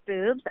friends'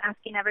 boobs,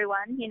 asking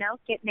everyone,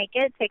 get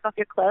naked, take off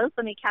your clothes,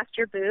 let me cast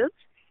your boobs,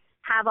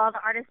 have all the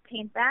artists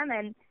paint them.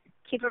 And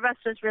Keep Abreast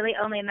was really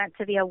only meant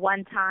to be a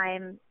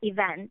one-time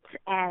event.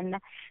 And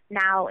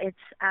now it's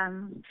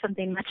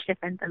something much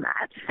different than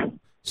that.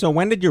 So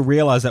when did you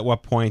realize at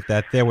what point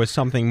that there was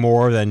something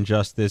more than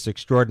just this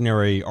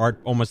extraordinary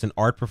art, almost an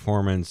art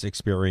performance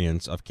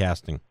experience of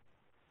casting?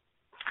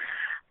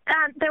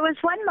 There was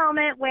one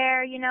moment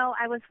where,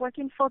 I was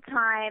working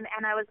full-time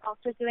and I was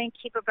also doing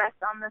Keep Abreast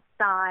on the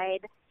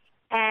side.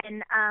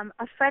 And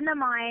a friend of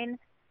mine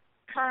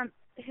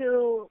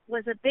who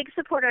was a big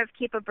supporter of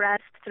Keep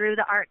Abreast through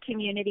the art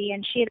community,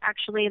 and she had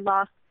actually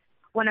lost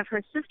one of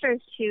her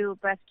sisters to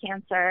breast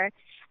cancer.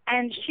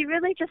 And she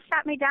really just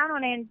sat me down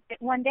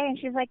one day and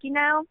she's like,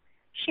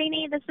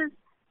 Shani,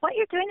 what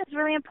you're doing is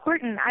really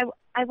important.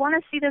 I want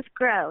to see this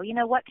grow.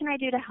 What can I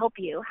do to help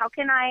you? How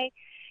can I,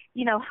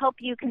 help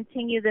you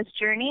continue this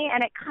journey?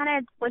 And it kind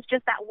of was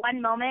just that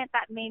one moment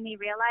that made me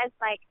realize,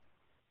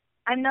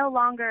 I'm no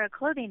longer a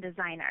clothing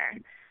designer.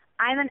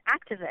 I'm an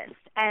activist,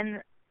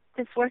 and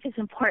this work is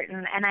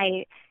important, and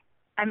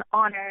I'm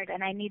honored,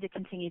 and I need to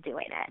continue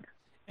doing it.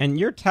 And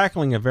you're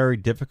tackling a very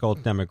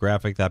difficult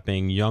demographic, that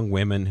being young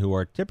women who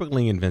are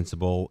typically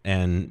invincible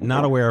and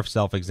not aware of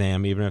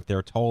self-exam, even if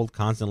they're told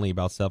constantly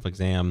about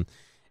self-exam.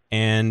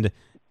 And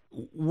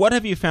what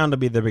have you found to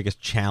be the biggest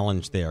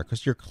challenge there?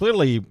 Because you're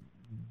clearly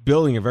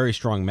building a very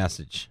strong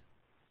message.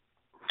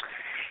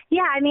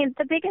 Yeah,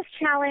 the biggest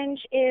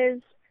challenge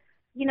is,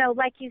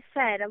 like you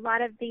said, a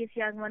lot of these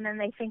young women,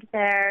 they think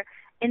they're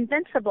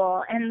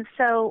invincible. And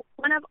so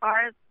one of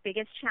our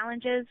biggest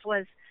challenges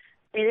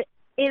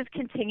is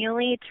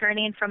continually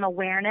turning from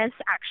awareness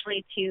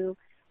actually to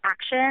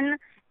action.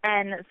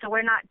 And so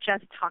we're not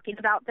just talking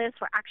about this,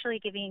 we're actually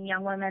giving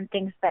young women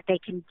things that they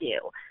can do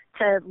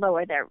to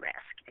lower their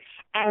risk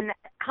and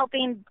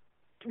helping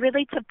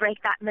really to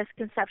break that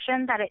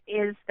misconception that it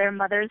is their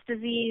mother's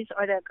disease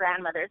or their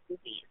grandmother's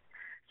disease.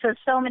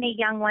 So many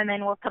young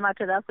women will come up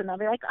to us and they'll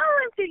be like, oh,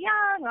 I'm too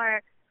young,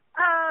 or,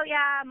 oh,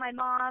 yeah, my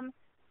mom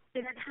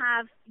didn't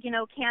have,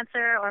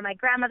 cancer, or my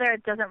grandmother,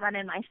 it doesn't run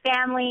in my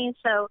family.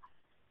 So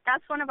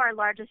that's one of our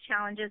largest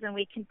challenges, and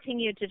we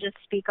continue to just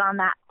speak on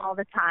that all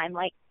the time.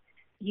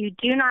 You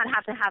do not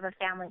have to have a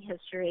family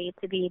history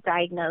to be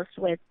diagnosed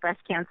with breast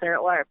cancer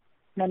or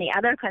many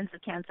other kinds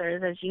of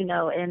cancers, as you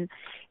know, in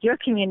your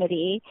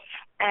community,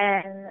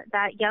 and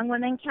that young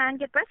women can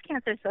get breast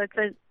cancer. So it's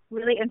a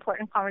really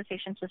important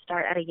conversation to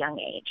start at a young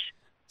age.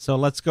 So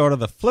let's go to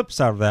the flip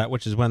side of that,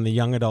 which is when the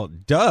young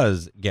adult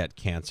does get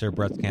cancer,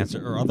 breast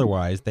cancer or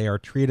otherwise, they are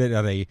treated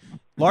at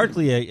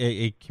largely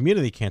a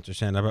community cancer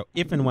center. But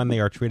if and when they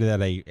are treated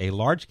at a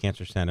large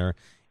cancer center,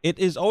 it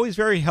is always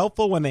very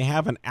helpful when they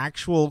have an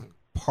actual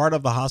part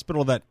of the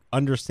hospital that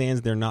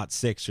understands they're not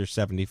 6 or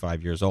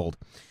 75 years old.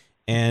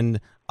 And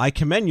I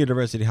commend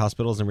university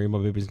hospitals and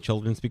Rainbow Babies and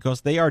Children's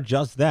because they are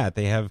just that.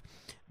 They have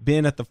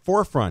been at the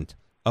forefront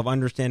of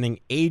understanding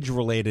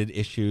age-related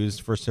issues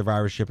for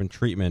survivorship and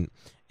treatment.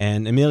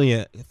 And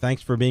Amelia,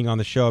 thanks for being on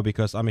the show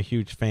because I'm a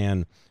huge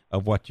fan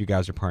of what you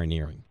guys are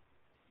pioneering.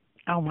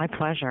 Oh, my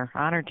pleasure.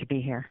 Honored to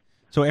be here.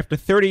 So after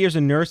 30 years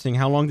in nursing,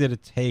 how long did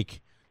it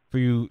take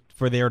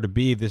for there to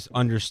be this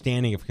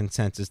understanding of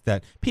consensus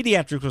that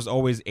pediatrics was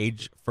always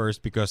age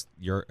first because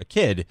you're a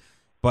kid,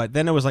 but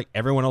then it was like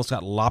everyone else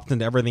got lopped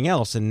into everything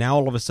else, and now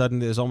all of a sudden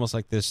there's almost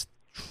like this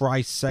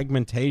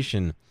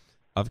tri-segmentation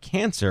of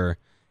cancer.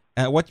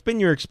 What's been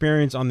your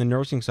experience on the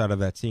nursing side of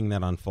that, seeing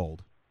that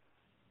unfold?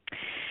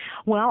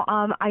 Well,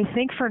 I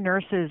think for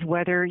nurses,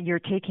 whether you're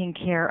taking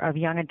care of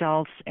young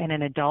adults in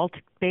an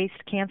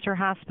adult-based cancer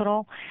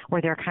hospital,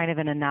 where they're kind of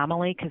an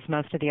anomaly because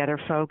most of the other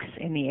folks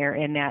in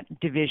that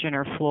division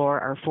or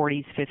floor are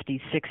 40s, 50s,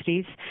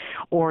 60s,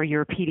 or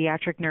you're a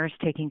pediatric nurse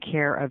taking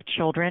care of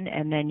children,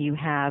 and then you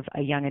have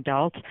a young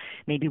adult,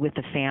 maybe with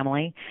a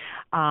family.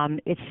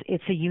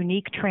 It's a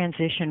unique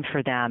transition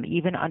for them,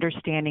 even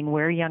understanding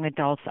where young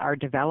adults are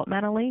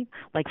developmentally.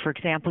 Like, for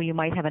example, you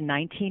might have a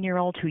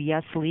 19-year-old who,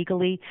 yes,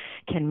 legally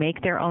can make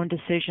their own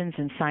decisions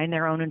and sign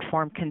their own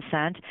informed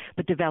consent,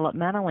 but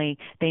developmentally,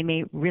 they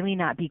may really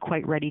not be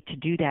quite ready to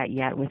do that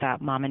yet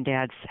without mom and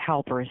dad's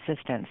help or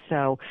assistance.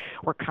 So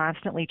we're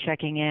constantly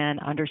checking in,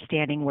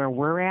 understanding where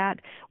we're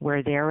at,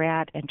 where they're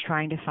at, and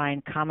trying to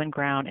find common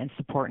ground and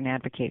support and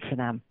advocate for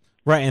them.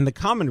 Right, and the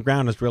common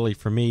ground is really,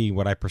 for me,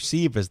 what I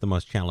perceive as the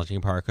most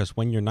challenging part, because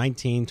when you're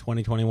 19,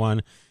 20,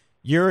 21,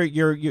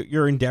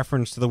 you're in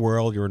deference to the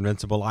world, you're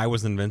invincible. I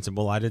was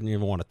invincible. I didn't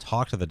even want to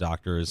talk to the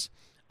doctors.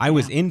 I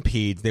was in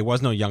peds. There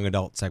was no young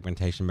adult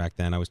segmentation back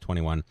then. I was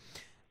 21.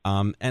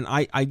 And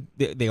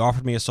they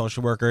offered me a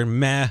social worker.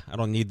 Meh, I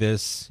don't need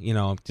this.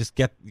 Just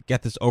get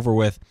this over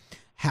with.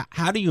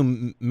 how do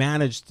you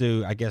manage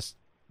to, I guess,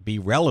 be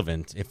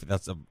relevant, if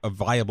that's a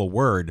viable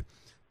word,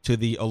 to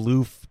the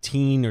aloof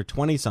teen or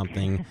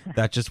 20-something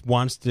that just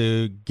wants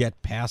to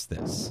get past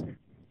this?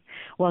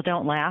 Well,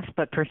 don't laugh,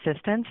 but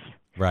persistence.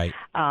 Right.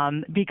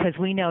 Because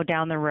we know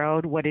down the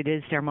road what it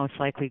is they're most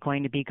likely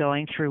going to be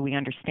going through. We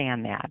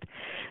understand that.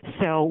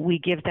 So we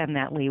give them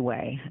that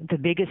leeway. The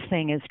biggest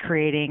thing is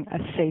creating a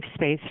safe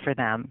space for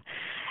them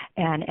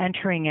and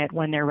entering it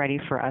when they're ready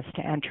for us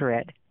to enter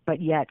it,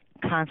 but yet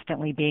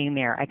constantly being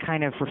there. I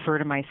kind of refer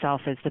to myself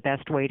as the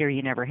best waiter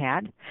you never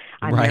had.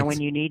 I'm there when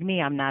you need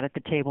me. I'm not at the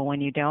table when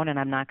you don't, and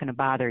I'm not going to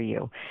bother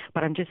you.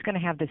 But I'm just going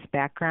to have this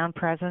background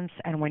presence,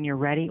 and when you're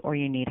ready or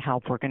you need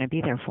help, we're going to be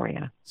there for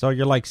you. So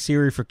you're like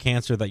Siri for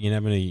cancer that you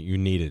never knew you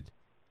needed.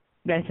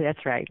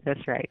 That's right.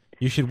 That's right.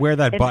 You should wear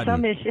that button.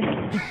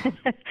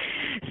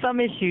 Some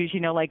issues,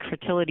 like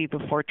fertility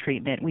before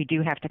treatment, we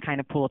do have to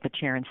kind of pull up a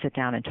chair and sit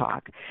down and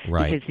talk.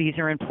 Right. Because these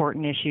are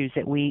important issues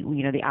that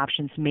the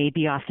options may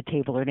be off the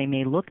table or they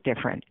may look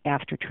different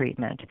after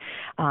treatment.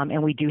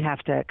 And we do have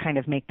to kind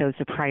of make those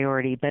a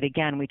priority. But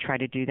again, we try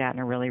to do that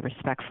in a really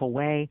respectful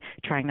way,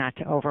 trying not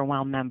to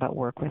overwhelm them, but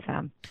work with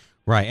them.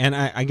 Right. And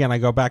I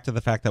go back to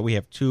the fact that we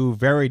have two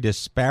very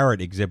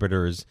disparate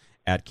exhibitors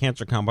at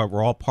Cancercon, but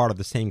we're all part of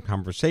the same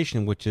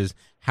conversation, which is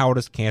how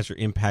does cancer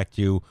impact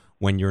you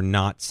when you're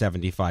not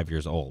 75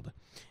 years old?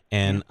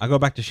 And I'll go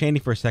back to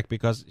Shani for a sec,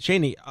 because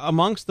Shani,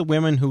 amongst the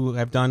women who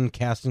have done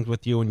castings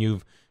with you, and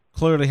you've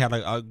clearly had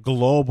a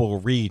global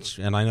reach,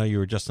 and I know you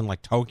were just in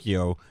like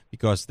Tokyo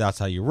because that's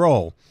how you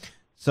roll.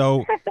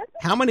 So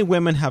how many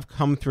women have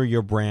come through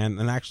your brand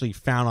and actually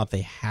found out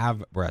they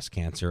have breast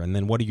cancer, and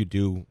then what do you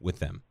do with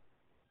them?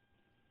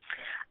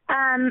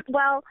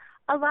 Well,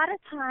 a lot of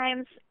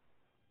times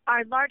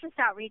our largest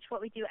outreach,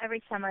 what we do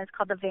every summer, is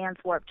called the Vans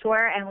Warped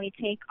Tour, and we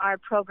take our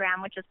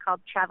program, which is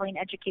called Traveling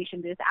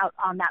Education Booth, out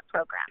on that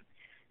program.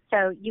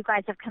 So you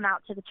guys have come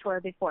out to the tour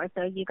before,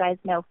 so you guys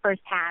know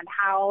firsthand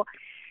how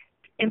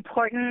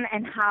important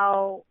and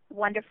how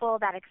wonderful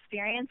that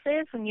experience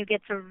is when you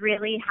get to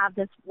really have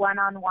this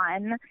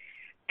one-on-one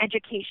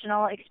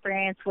educational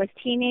experience with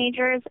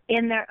teenagers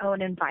in their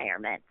own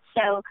environment.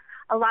 So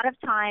a lot of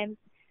times,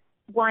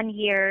 1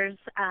 year's,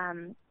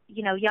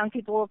 young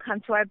people will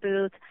come to our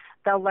booth.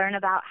 They'll learn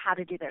about how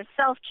to do their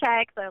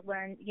self-check. They'll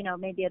learn,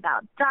 maybe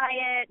about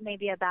diet,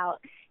 maybe about,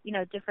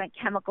 different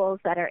chemicals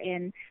that are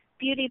in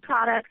beauty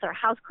products or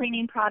house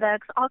cleaning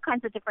products, all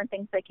kinds of different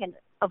things they can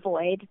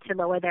avoid to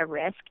lower their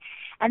risk.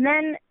 And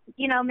then,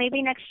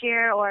 maybe next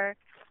year or,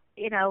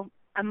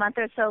 a month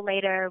or so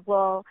later,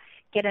 we'll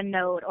get a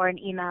note or an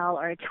email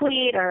or a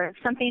tweet or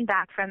something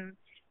back from,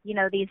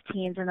 these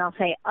teens, and they'll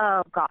say,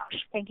 oh,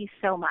 gosh, thank you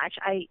so much.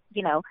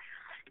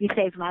 You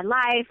saved my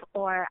life,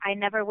 or I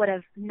never would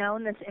have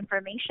known this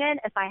information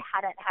if I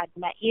hadn't had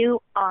met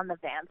you on the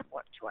Vans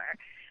Warped Tour.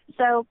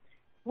 So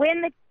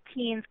when the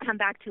teens come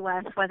back to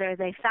us, whether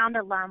they found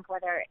a lump,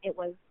 whether it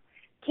was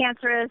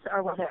cancerous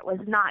or whether it was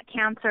not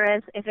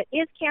cancerous, if it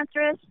is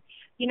cancerous,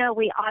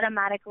 we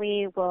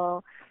automatically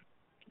will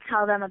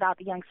tell them about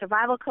the Young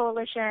Survival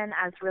Coalition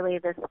as really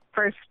this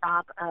first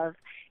stop of,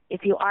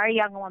 if you are a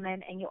young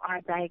woman and you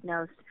are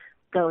diagnosed,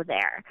 go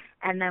there.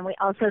 And then we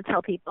also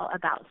tell people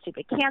about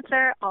stupid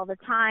cancer all the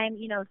time.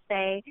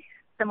 Say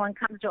someone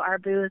comes to our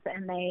booth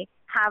and they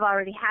have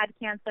already had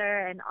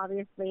cancer and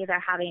obviously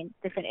they're having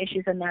different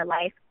issues in their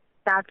life.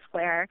 That's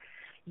where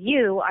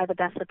you are the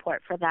best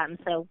support for them.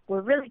 So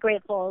we're really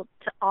grateful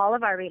to all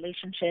of our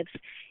relationships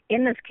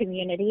in this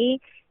community,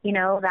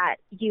 that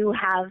you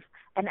have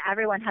and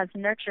everyone has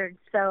nurtured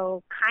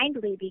so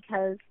kindly,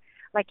 because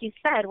like you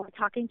said, we're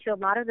talking to a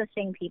lot of the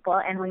same people,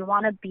 and we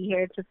want to be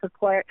here to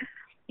support,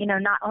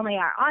 not only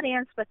our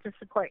audience, but to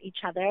support each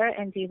other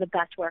and do the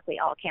best work we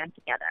all can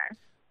together.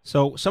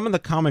 So some of the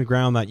common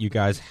ground that you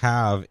guys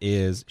have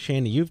is,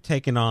 Shani, you've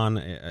taken on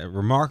a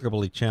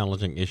remarkably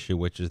challenging issue,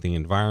 which is the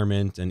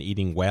environment and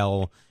eating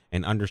well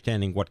and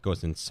understanding what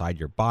goes inside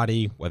your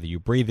body, whether you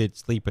breathe it,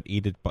 sleep it,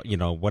 eat it, but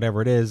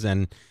whatever it is.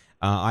 And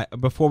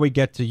before we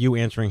get to you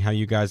answering how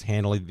you guys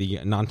handle the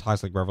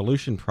Non-Toxic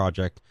Revolution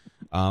project,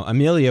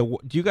 Amelia,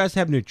 do you guys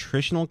have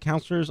nutritional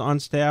counselors on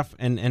staff,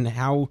 and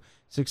how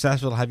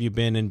successful have you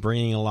been in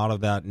bringing a lot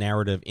of that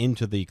narrative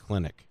into the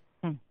clinic?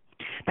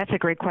 That's a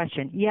great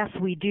question. Yes,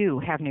 we do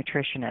have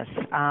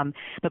nutritionists.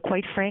 But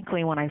quite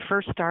frankly, when I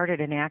first started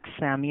and asked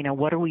them,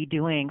 what are we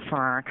doing for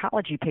our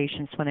oncology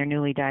patients when they're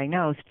newly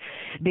diagnosed?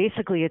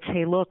 Basically, it's,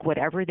 hey, look,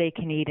 whatever they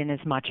can eat and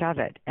as much of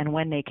it and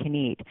when they can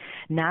eat.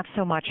 Not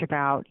so much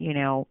about,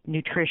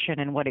 nutrition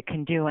and what it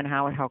can do and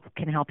how it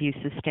can help you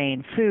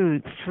sustain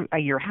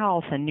your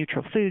health and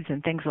neutral foods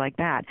and things like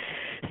that.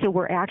 So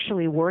we're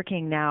actually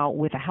working now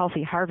with a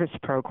Healthy Harvest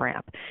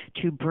program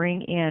to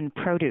bring in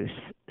produce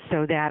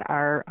so that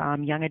our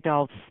young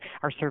adults,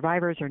 our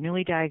survivors or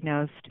newly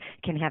diagnosed,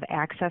 can have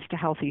access to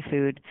healthy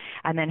food,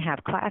 and then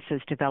have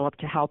classes developed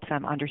to help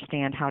them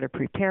understand how to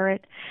prepare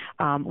it,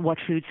 what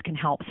foods can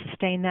help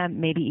sustain them,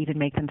 maybe even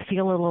make them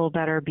feel a little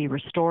better, be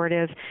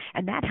restorative,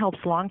 and that helps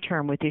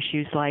long-term with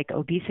issues like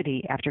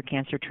obesity after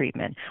cancer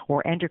treatment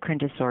or endocrine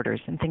disorders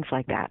and things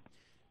like that.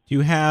 Do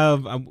you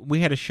have?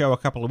 We had a show a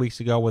couple of weeks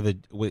ago with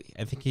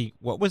I think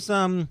what was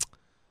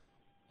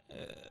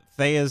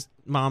Thea's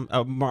mom,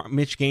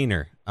 Mitch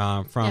Gaynor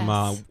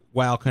from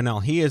Weill Cornell.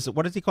 He is,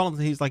 what does he call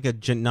it? He's like a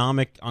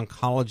genomic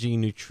oncology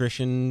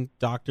nutrition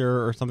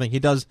doctor or something.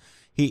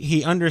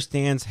 He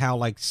understands how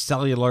like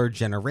cellular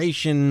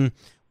generation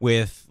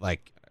with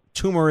like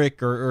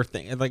turmeric or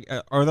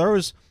are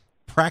those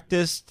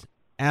practiced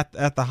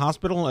at the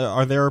hospital?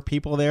 Are there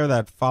people there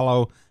that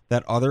follow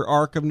that other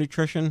arc of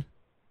nutrition?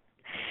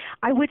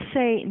 I would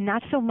say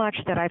not so much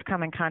that I've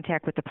come in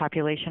contact with the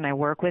population I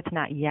work with,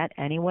 not yet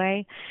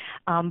anyway,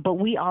 but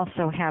we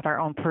also have our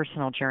own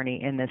personal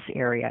journey in this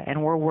area,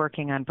 and we're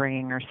working on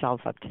bringing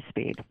ourselves up to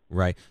speed.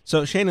 Right.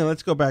 So, Shana,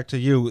 let's go back to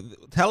you.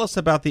 Tell us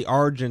about the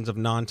origins of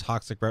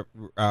non-toxic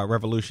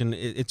revolution.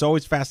 It's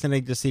always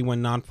fascinating to see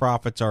when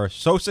nonprofits are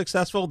so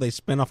successful, they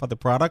spin off other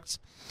products,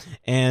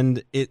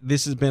 and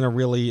this has been a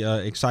really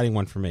exciting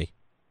one for me.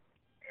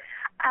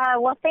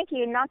 Well, thank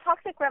you.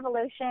 Non-Toxic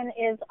Revolution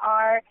is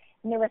our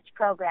newest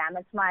program.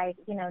 It's my,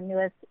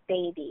 newest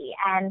baby.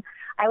 And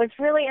I was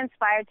really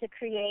inspired to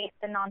create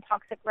the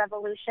Non-Toxic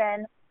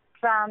Revolution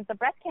from the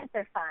Breast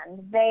Cancer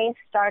Fund. They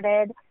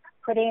started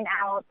putting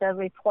out the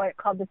report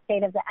called The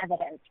State of the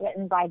Evidence,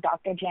 written by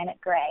Dr. Janet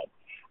Gray.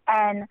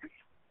 And,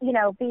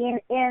 being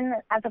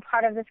as a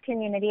part of this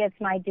community, it's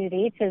my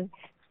duty to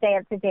stay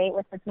up to date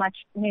with as much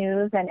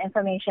news and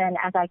information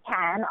as I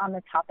can on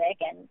the topic.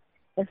 And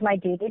it's my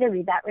duty to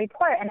read that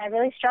report. And I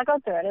really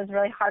struggled through it. It was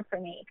really hard for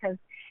me because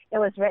it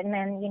was written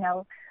in,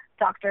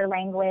 doctor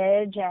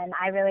language, and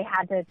I really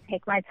had to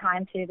take my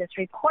time to this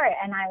report.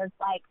 And I was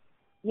like,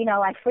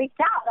 I freaked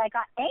out. I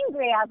got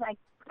angry. I was like,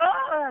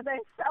 oh, there's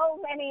so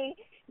many,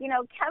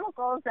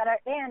 chemicals that are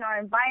in our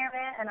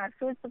environment and our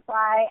food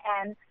supply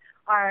and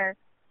our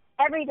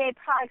everyday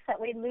products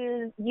that we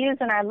use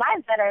in our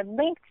lives that are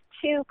linked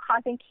to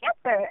causing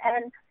cancer.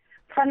 And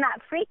from that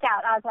freak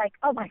out, I was like,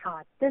 oh my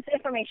God, this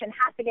information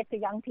has to get to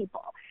young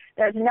people.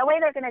 There's no way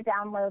they're going to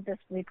download this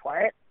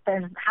report.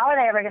 How are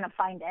they ever going to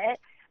find it?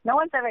 No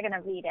one's ever going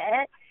to read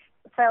it.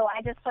 So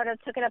I just sort of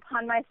took it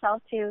upon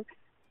myself to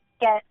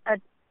get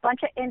a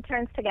bunch of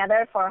interns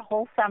together for a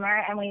whole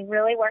summer, and we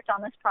really worked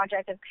on this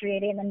project of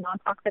creating the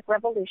Non-Toxic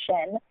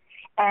Revolution,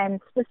 and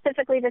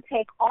specifically to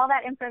take all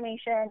that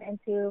information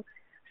into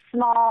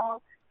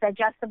small,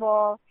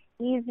 digestible,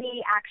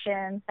 easy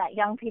actions that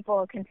young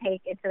people can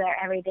take into their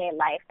everyday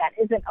life that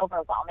isn't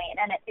overwhelming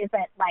and it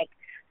isn't like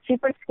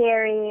super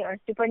scary or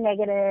super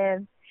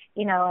negative,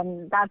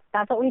 and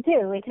that's what we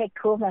do. We take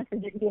cool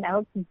messages,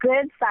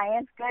 good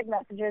science, good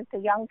messages to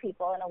young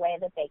people in a way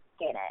that they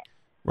get it.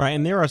 Right,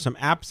 and there are some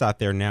apps out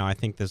there now. I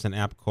think there's an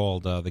app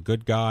called The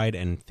Good Guide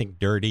and Think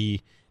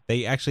Dirty.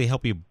 They actually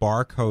help you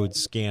barcode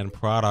scan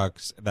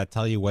products that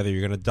tell you whether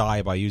you're going to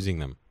die by using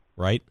them,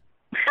 right?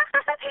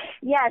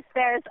 Yes,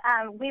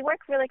 we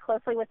work really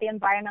closely with the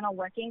Environmental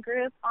Working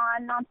Group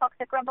on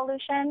Non-Toxic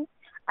Revolution.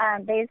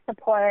 They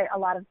support a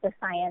lot of the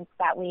science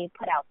that we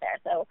put out there.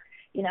 So,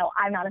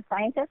 I'm not a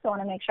scientist, so I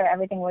want to make sure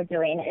everything we're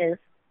doing is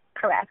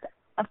correct,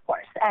 of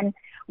course. And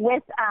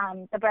with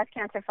the Breast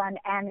Cancer Fund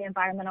and the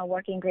Environmental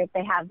Working Group,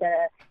 they have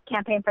the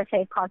Campaign for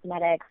Safe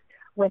Cosmetics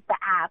with the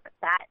app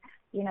that,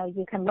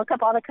 you can look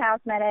up all the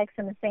cosmetics,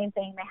 and the same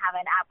thing, they have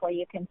an app where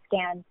you can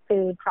scan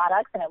food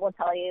products, and it will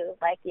tell you,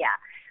 like,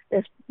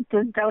 this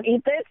don't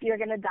eat this, you're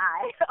going to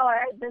die, or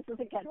this is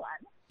a good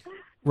one.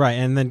 Right,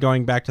 and then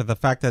going back to the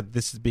fact that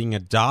this is being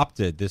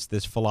adopted,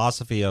 this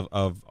philosophy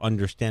of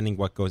understanding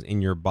what goes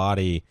in your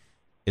body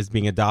is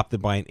being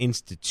adopted by an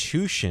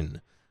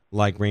institution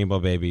like Rainbow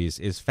Babies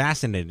is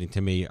fascinating to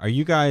me. Are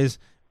you guys,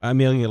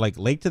 Amelia, like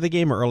late to the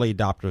game or early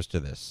adopters to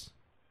this?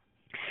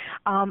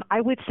 I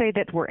would say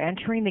that we're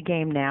entering the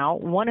game now.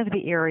 One of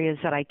the areas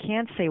that I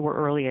can say we're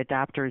early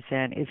adopters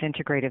in is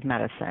integrative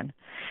medicine.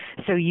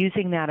 So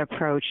using that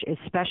approach,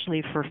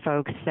 especially for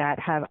folks that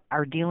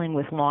are dealing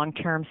with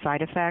long-term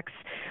side effects,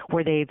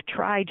 where they've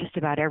tried just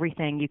about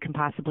everything you can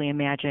possibly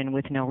imagine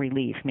with no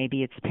relief.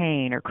 Maybe it's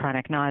pain or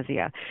chronic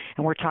nausea.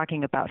 And we're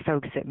talking about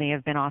folks that may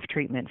have been off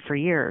treatment for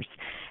years,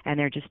 and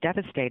they're just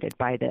devastated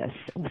by this.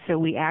 So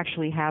we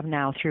actually have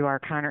now, through our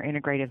Connor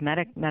Integrative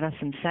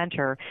Medicine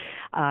Center,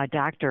 a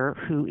doctor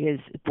who is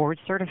board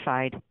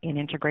certified in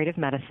integrative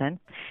medicine,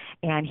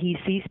 and he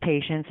sees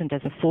patients and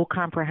does a full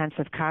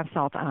comprehensive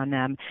consult on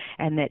them,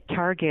 and that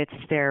targets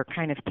their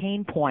kind of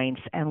pain points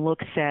and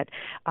looks at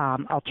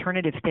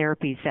alternative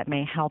therapies that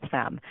may help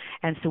them.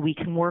 And so we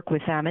can work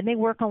with them, and they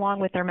work along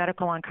with their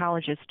medical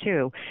oncologists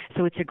too.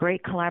 So it's a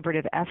great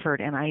collaborative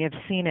effort, and I have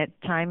seen it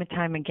time and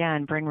time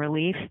again bring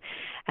relief,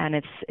 and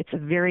it's a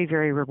very,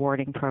 very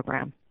rewarding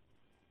program.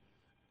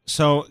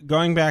 So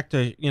going back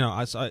to,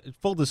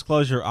 full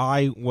disclosure,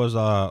 I was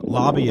a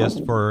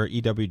lobbyist for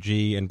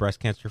EWG and Breast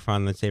Cancer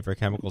Fund and Safer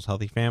Chemicals,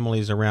 Healthy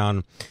Families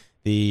around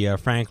the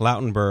Frank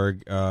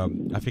Lautenberg,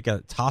 I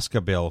forget,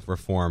 TSCA bill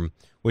reform,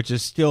 which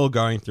is still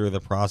going through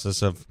the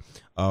process of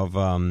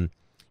something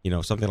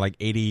like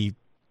 88%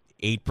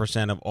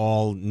 of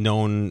all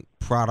known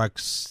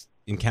products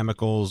in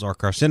chemicals are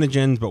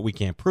carcinogens, but we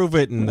can't prove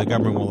it, and the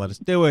government won't let us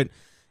do it.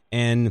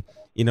 And,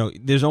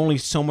 there's only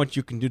so much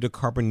you can do to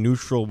carbon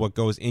neutral what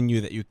goes in you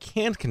that you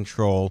can't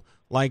control,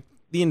 like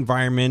the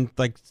environment,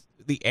 like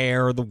the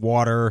air, the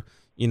water.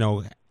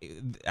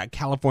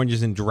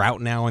 California's in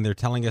drought now, and they're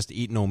telling us to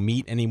eat no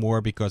meat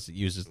anymore because it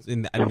uses.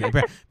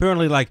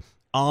 Apparently, like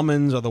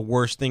almonds are the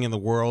worst thing in the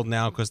world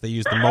now because they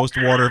use the most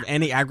water of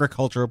any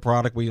agricultural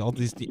product.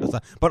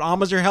 But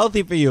almonds are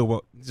healthy for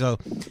you. So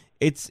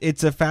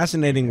it's a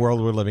fascinating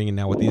world we're living in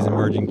now with these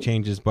emerging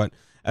changes. But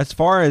as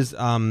far as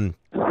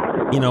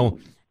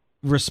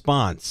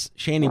response,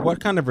 Shani,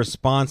 what kind of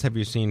response have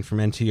you seen from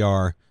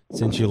NTR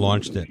since you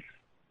launched it?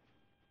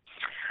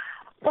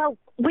 Well,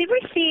 we've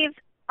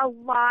received a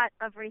lot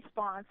of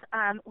response.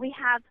 We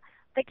have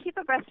the Keep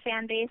Abreast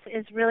fan base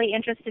is really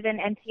interested in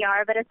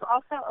NTR, but it's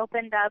also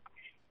opened up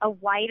a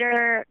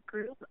wider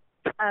group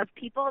of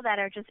people that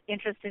are just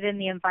interested in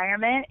the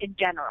environment in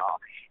general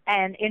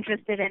and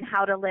interested in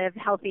how to live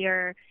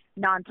healthier,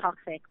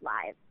 non-toxic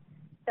lives.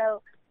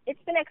 So it's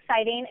been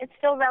exciting. It's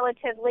still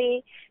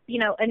relatively,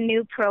 a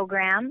new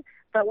program,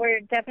 but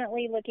we're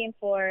definitely looking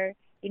for,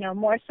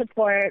 more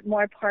support,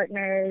 more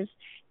partners,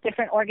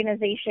 different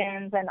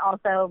organizations, and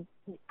also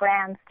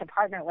brands to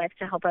partner with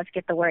to help us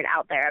get the word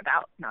out there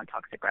about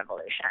non-toxic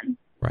revolution.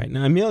 Right.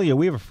 Now, Amelia,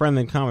 we have a friend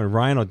in common,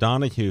 Ryan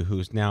O'Donohue,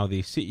 who's now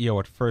the CEO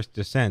at First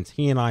Descent.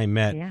 He and I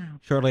met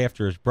shortly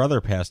after his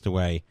brother passed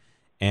away,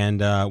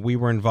 and we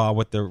were involved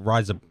with the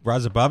Rise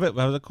Above It.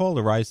 What was it called?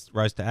 The Rise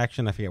to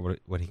Action? I forget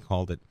what he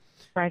called it.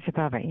 Rise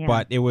Above It, yeah.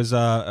 But it was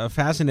a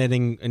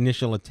fascinating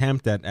initial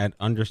attempt at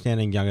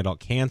understanding young adult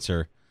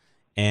cancer,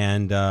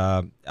 and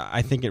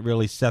I think it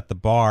really set the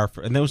bar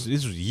for. And this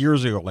was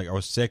years ago, like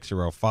 06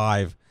 or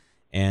 05,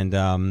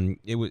 and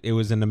it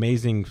was an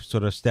amazing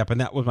sort of step. And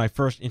that was my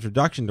first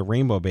introduction to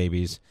rainbow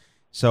babies.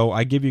 So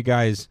I give you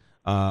guys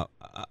a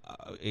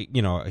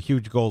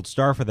huge gold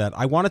star for that.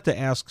 I wanted to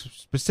ask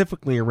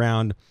specifically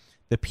around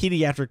the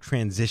pediatric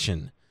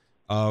transition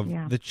of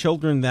the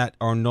children that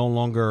are no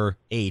longer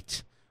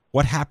 8.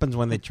 What happens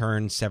when they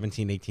turn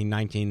 17, 18,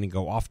 19 and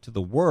go off to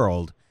the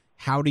world?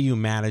 How do you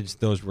manage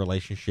those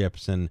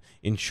relationships and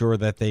ensure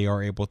that they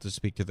are able to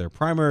speak to their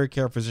primary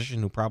care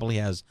physician who probably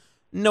has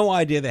no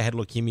idea they had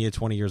leukemia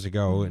 20 years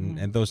ago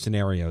and those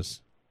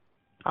scenarios?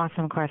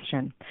 Awesome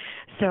question.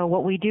 So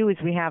what we do is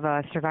we have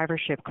a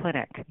survivorship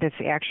clinic that's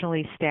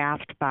actually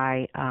staffed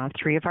by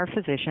 3 of our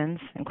physicians,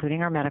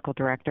 including our medical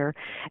director,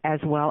 as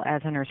well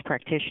as a nurse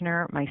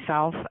practitioner,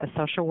 myself, a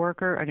social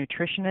worker, a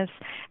nutritionist,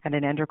 and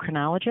an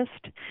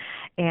endocrinologist.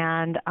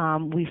 And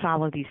we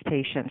follow these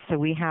patients. So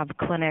we have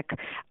clinic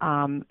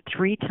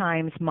 3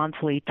 times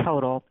monthly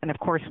total, and of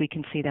course we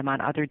can see them on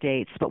other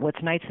dates. But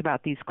what's nice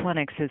about these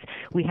clinics is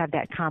we have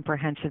that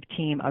comprehensive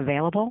team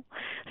available.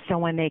 So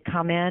when they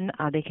come in,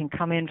 they can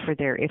come in for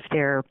if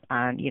they're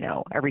on,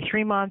 every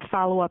 3-month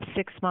follow-up,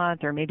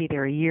 6-month, or maybe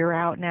they're a year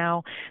out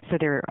now. So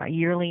they're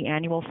yearly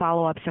annual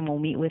follow-ups, and we'll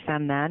meet with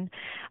them then.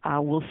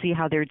 We'll see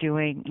how they're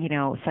doing,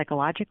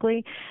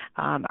 psychologically.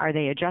 Are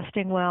they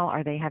adjusting well?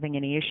 Are they having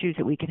any issues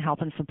that we can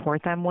help and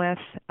support them with?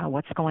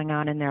 What's going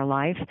on in their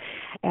life?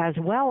 As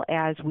well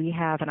as we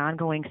have an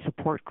ongoing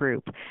support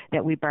group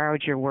that we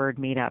borrowed your word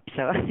meetup.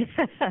 So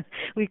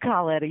we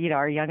call it,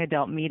 our young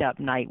adult meetup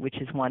night, which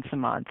is once a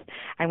month.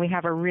 And we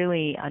have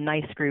a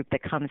nice group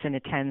that comes and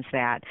attends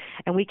that.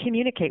 And we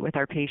communicate with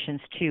our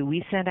patients, too.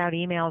 We send out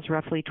emails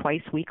roughly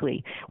twice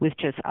weekly with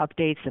just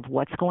updates of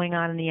what's going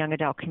on in the young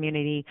adult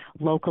community,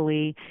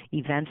 locally,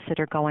 events that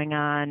are going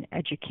on,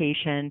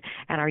 education.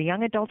 And our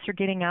young adults are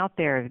getting out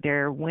there.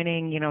 They're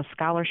winning,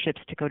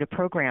 scholarships to go to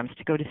programs,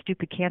 to go to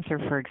Stupid Cancer,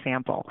 for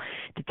example,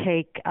 to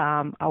take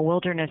a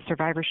wilderness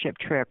survivorship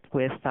trip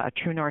with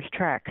True North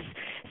Treks.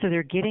 So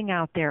they're getting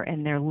out there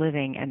and they're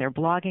living and they're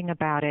blogging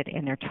about it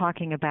and they're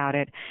talking about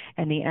it.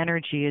 And the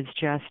energy is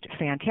just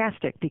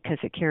fantastic because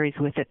it carries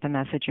with it the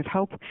message of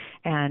hope.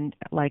 And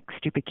like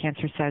Stupid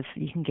Cancer says,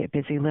 you can get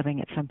busy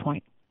living at some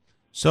point.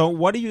 So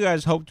what do you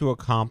guys hope to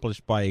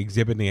accomplish by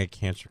exhibiting at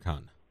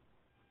Cancercon?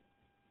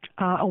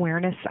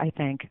 Awareness, I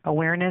think.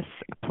 Awareness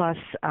plus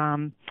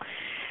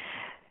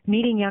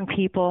meeting young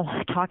people,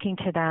 talking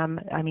to them.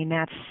 I mean,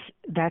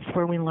 that's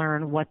where we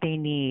learn what they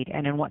need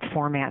and in what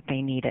format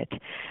they need it.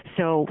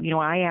 So,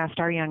 I asked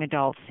our young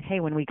adults, hey,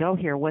 when we go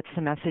here, what's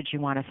the message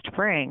you want us to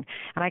bring?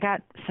 And I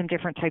got some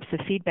different types of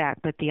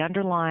feedback, but the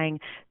underlying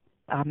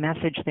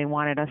message they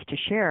wanted us to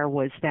share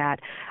was that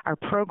our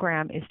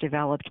program is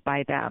developed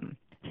by them.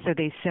 So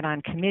they sit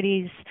on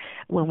committees.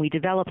 When we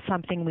develop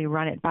something, we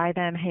run it by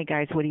them. Hey,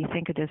 guys, what do you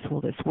think of this? Will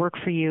this work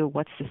for you?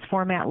 What's this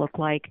format look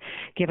like?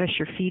 Give us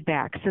your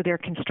feedback. So they're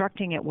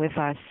constructing it with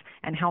us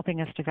and helping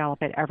us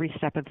develop it every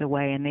step of the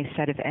way. And they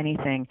said, if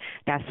anything,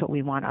 that's what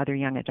we want other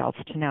young adults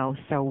to know.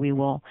 So we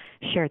will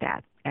share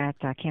that at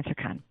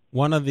Cancercon.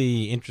 One of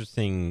the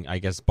interesting, I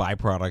guess,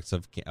 byproducts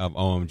of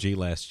OMG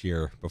last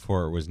year,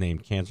 before it was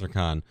named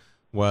Cancercon,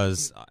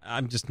 was,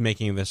 I'm just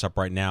making this up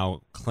right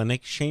now,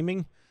 clinic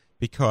shaming.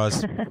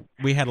 Because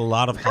we had a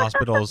lot of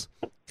hospitals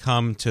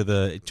come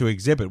to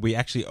exhibit. We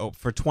actually,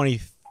 for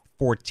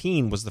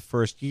 2014 was the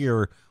first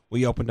year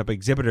we opened up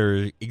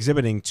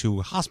exhibiting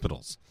to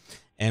hospitals.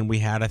 and we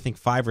had, I think,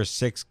 5 or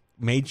 6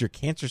 major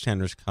cancer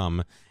centers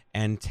come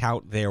and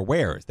tout their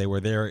wares. They were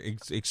there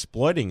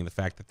exploiting the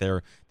fact that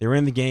they're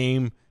in the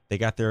game. They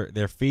got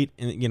their feet,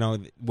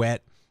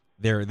 wet.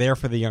 They're there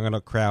for the young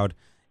adult crowd.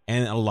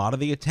 And a lot of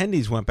the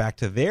attendees went back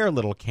to their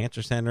little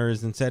cancer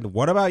centers and said,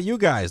 what about you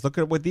guys? Look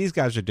at what these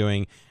guys are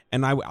doing.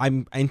 And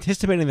I'm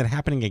anticipating that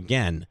happening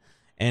again.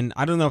 And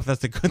I don't know if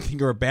that's a good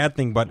thing or a bad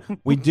thing, but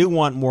we do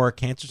want more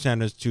cancer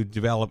centers to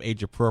develop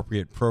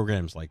age-appropriate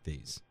programs like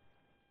these.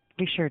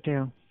 We sure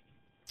do.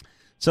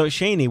 So,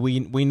 Shani,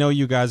 we know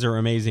you guys are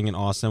amazing and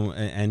awesome.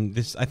 And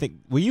this, I think,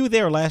 were you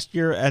there last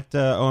year at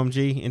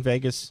OMG in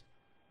Vegas?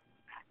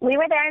 We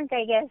were there in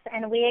Vegas,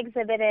 and we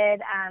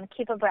exhibited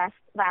Keep Abreast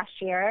last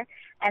year.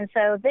 And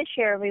so this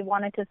year we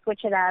wanted to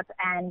switch it up,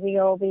 and we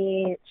will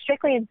be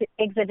strictly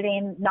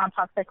exhibiting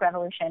Non-Toxic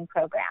Revolution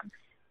program.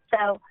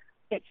 So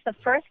it's the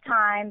first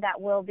time that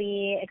we'll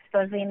be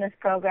exposing this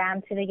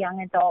program to the young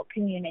adult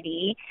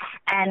community,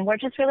 and we're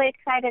just really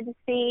excited to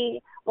see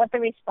what the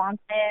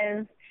response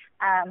is,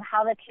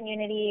 how the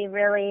community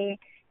really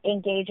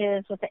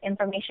engages with the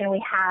information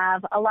we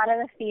have. A lot of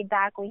the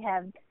feedback we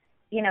have,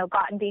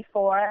 gotten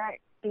before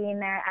being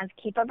there as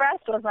Keep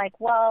Abreast was like,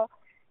 well,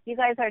 you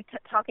guys are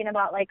talking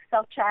about like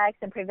self-checks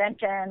and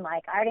prevention.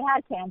 Like, I already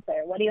had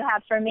cancer. What do you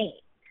have for me?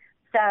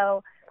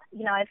 So,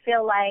 I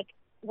feel like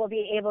we'll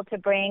be able to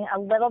bring a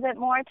little bit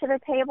more to the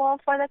table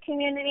for the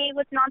community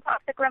with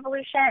Non-Toxic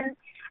Revolution.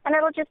 And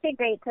it'll just be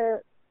great to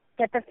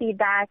get the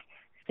feedback,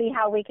 see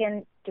how we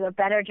can do a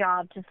better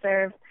job to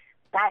serve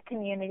that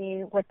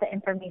community with the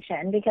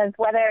information. Because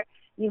whether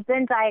you've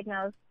been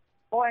diagnosed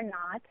or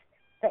not,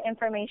 the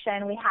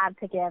information we have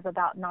to give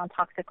about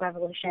Non-Toxic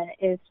Revolution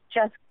is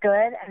just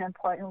good and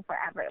important for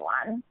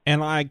everyone.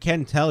 And I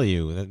can tell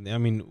you that, I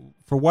mean,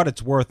 for what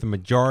it's worth, the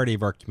majority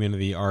of our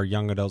community are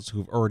young adults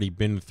who've already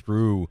been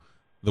through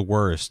the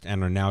worst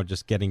and are now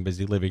just getting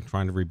busy living,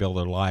 trying to rebuild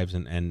their lives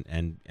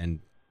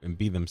and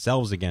be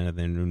themselves again in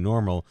their new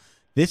normal.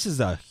 This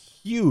is a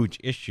huge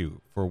issue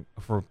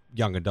for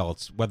young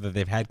adults, whether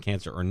they've had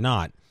cancer or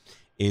not,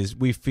 is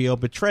we feel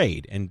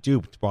betrayed and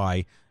duped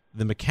by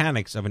the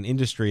mechanics of an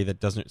industry that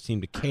doesn't seem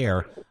to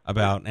care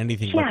about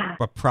anything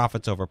but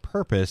profits over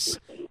purpose.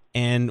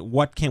 And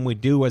what can we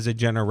do as a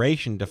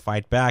generation to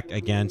fight back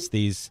against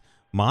these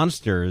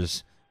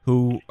monsters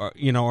who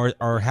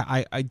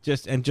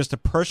just a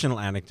personal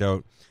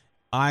anecdote.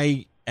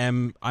 They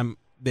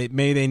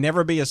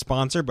never be a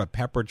sponsor, but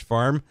Pepperidge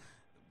Farm,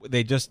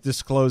 they just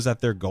disclosed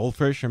that their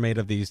goldfish are made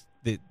of the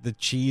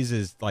cheese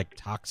is like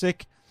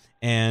toxic.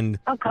 And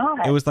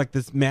it was like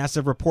this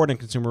massive report in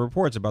Consumer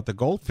Reports about the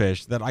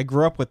goldfish that I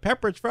grew up with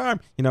Pepperidge Farm,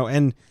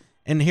 and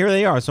here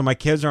they are. So my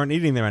kids aren't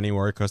eating them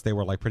anymore because they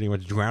were like pretty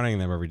much drowning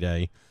them every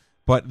day.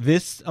 But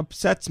this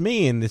upsets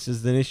me, and this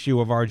is an issue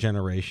of our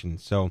generation.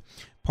 So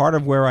part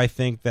of where I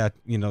think that,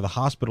 the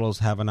hospitals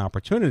have an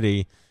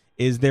opportunity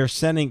is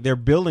they're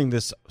building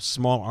this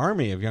small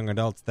army of young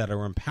adults that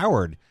are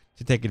empowered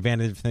to take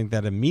advantage of things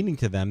that have meaning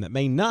to them that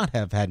may not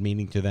have had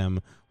meaning to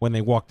them when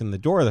they walked in the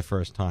door the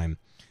first time.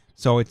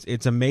 So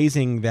it's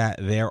amazing that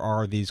there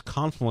are these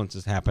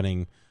confluences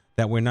happening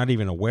that we're not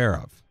even aware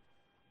of.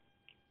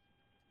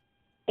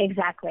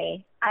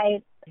 Exactly.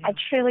 I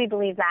truly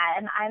believe that,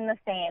 and I'm the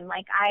same.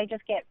 Like, I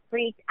just get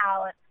freaked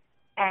out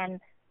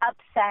and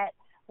upset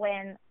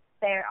when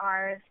there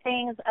are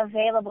things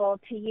available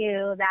to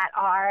you that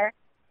are,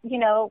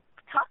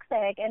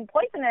 toxic and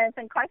poisonous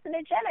and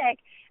carcinogenic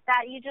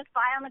that you just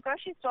buy on the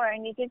grocery store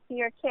and you give to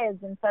your kids.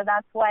 And so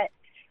that's what,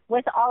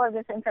 with all of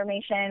this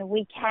information,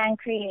 we can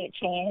create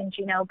change,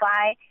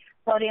 by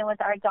voting with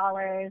our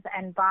dollars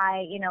and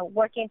by,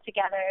 working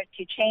together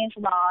to change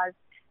laws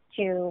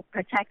to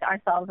protect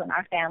ourselves and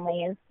our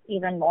families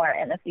even more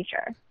in the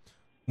future.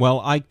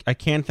 Well, I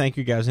can't thank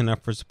you guys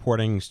enough for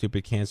supporting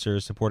Stupid Cancer,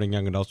 supporting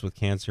young adults with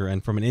cancer,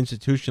 and from an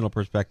institutional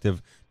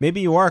perspective,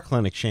 maybe you are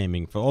clinic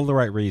shaming for all the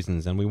right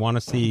reasons, and we want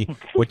to see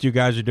what you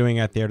guys are doing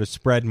out there to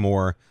spread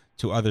more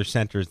to other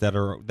centers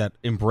that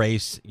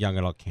embrace young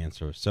adult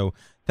cancer. So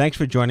thanks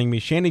for joining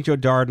me. Shani Jo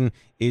Darden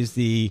is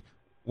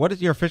what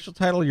is your official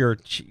title?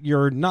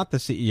 You're not the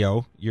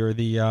CEO. You're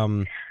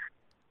the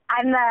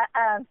I'm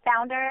the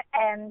founder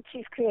and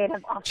chief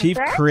creative officer. Chief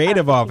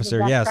creative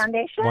officer, yes.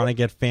 Foundation. Want to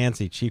get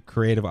fancy, chief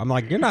creative. I'm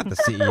like, you're not the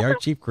CEO,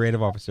 chief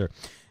creative officer.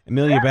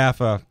 Amelia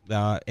Baffa,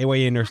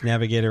 AYA nurse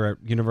navigator at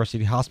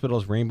University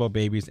Hospitals, Rainbow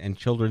Babies, and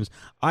Children's.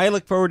 I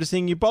look forward to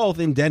seeing you both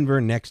in Denver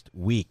next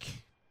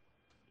week.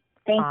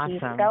 Thank you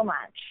so much.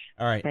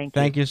 All right.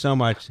 Thank you so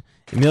much.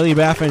 Amelia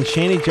Baffa and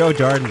Shani Jo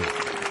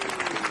Darden.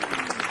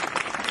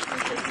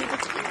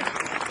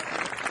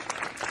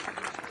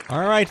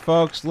 All right,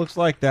 folks. Looks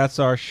like that's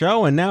our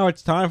show, and now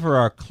it's time for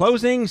our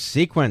closing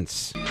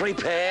sequence.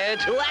 Prepare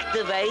to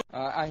activate.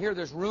 I hear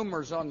there's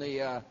rumors on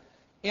the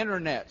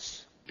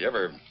internets. You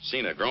ever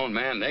seen a grown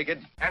man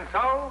naked? And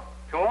so,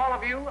 to all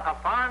of you, a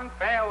fond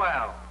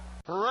farewell.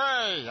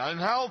 Hooray, I'm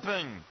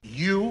helping.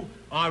 You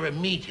are a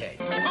meathead.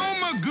 Oh,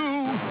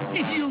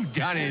 Magoo, you've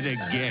done it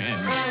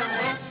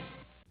again.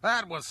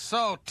 That was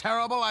so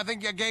terrible, I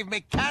think you gave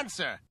me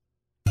cancer.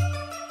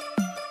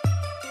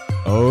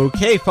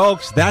 Okay,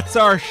 folks, that's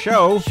our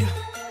show.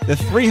 The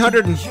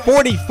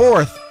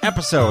 344th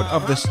episode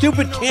of The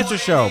Stupid Cancer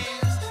Show.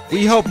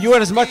 We hope you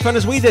had as much fun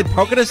as we did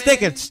poking a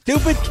stick at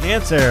Stupid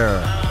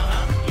Cancer.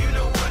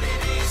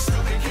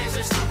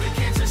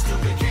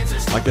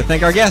 I'd like to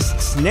thank our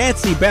guests,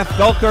 Nancy Beth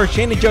Gulker,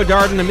 Shani Jo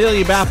Darden,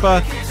 Amelia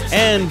Bappa,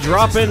 and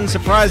drop-in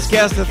surprise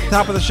guest at the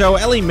top of the show,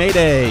 Ellie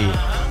Mayday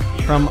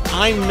from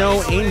I'm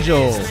No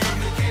Angel.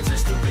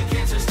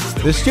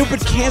 The Stupid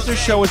Cancer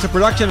Show is a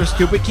production of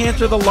Stupid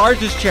Cancer, the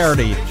largest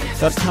charity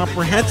that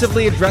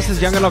comprehensively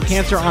addresses young adult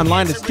cancer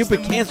online at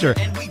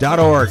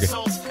stupidcancer.org.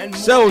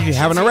 So, if you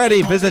haven't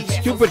already, visit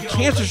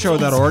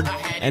stupidcancershow.org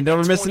and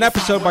never miss an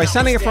episode by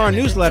signing up for our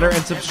newsletter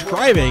and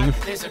subscribing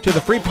to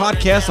the free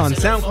podcast on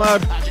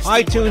SoundCloud,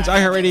 iTunes,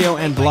 iHeartRadio,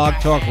 and Blog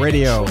Talk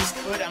Radio.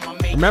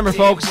 Remember,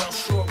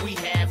 folks,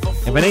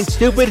 if it ain't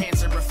stupid,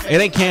 it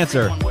ain't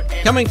cancer.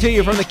 Coming to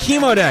you from the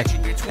chemo deck.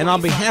 And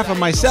on behalf of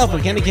myself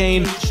and Kenny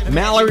Kane,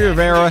 Mallory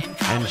Rivera,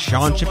 and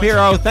Sean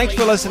Shapiro, thanks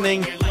for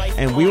listening,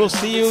 and we will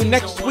see you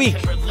next week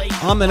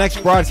on the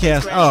next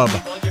broadcast of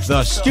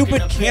The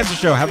Stupid Cancer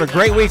Show. Have a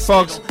great week,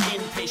 folks.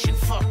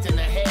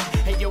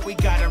 We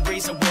gotta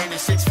raise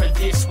awareness, it's for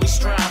this we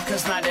strive,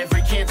 'cause not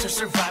every cancer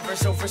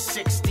survivor's over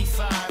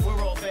 65.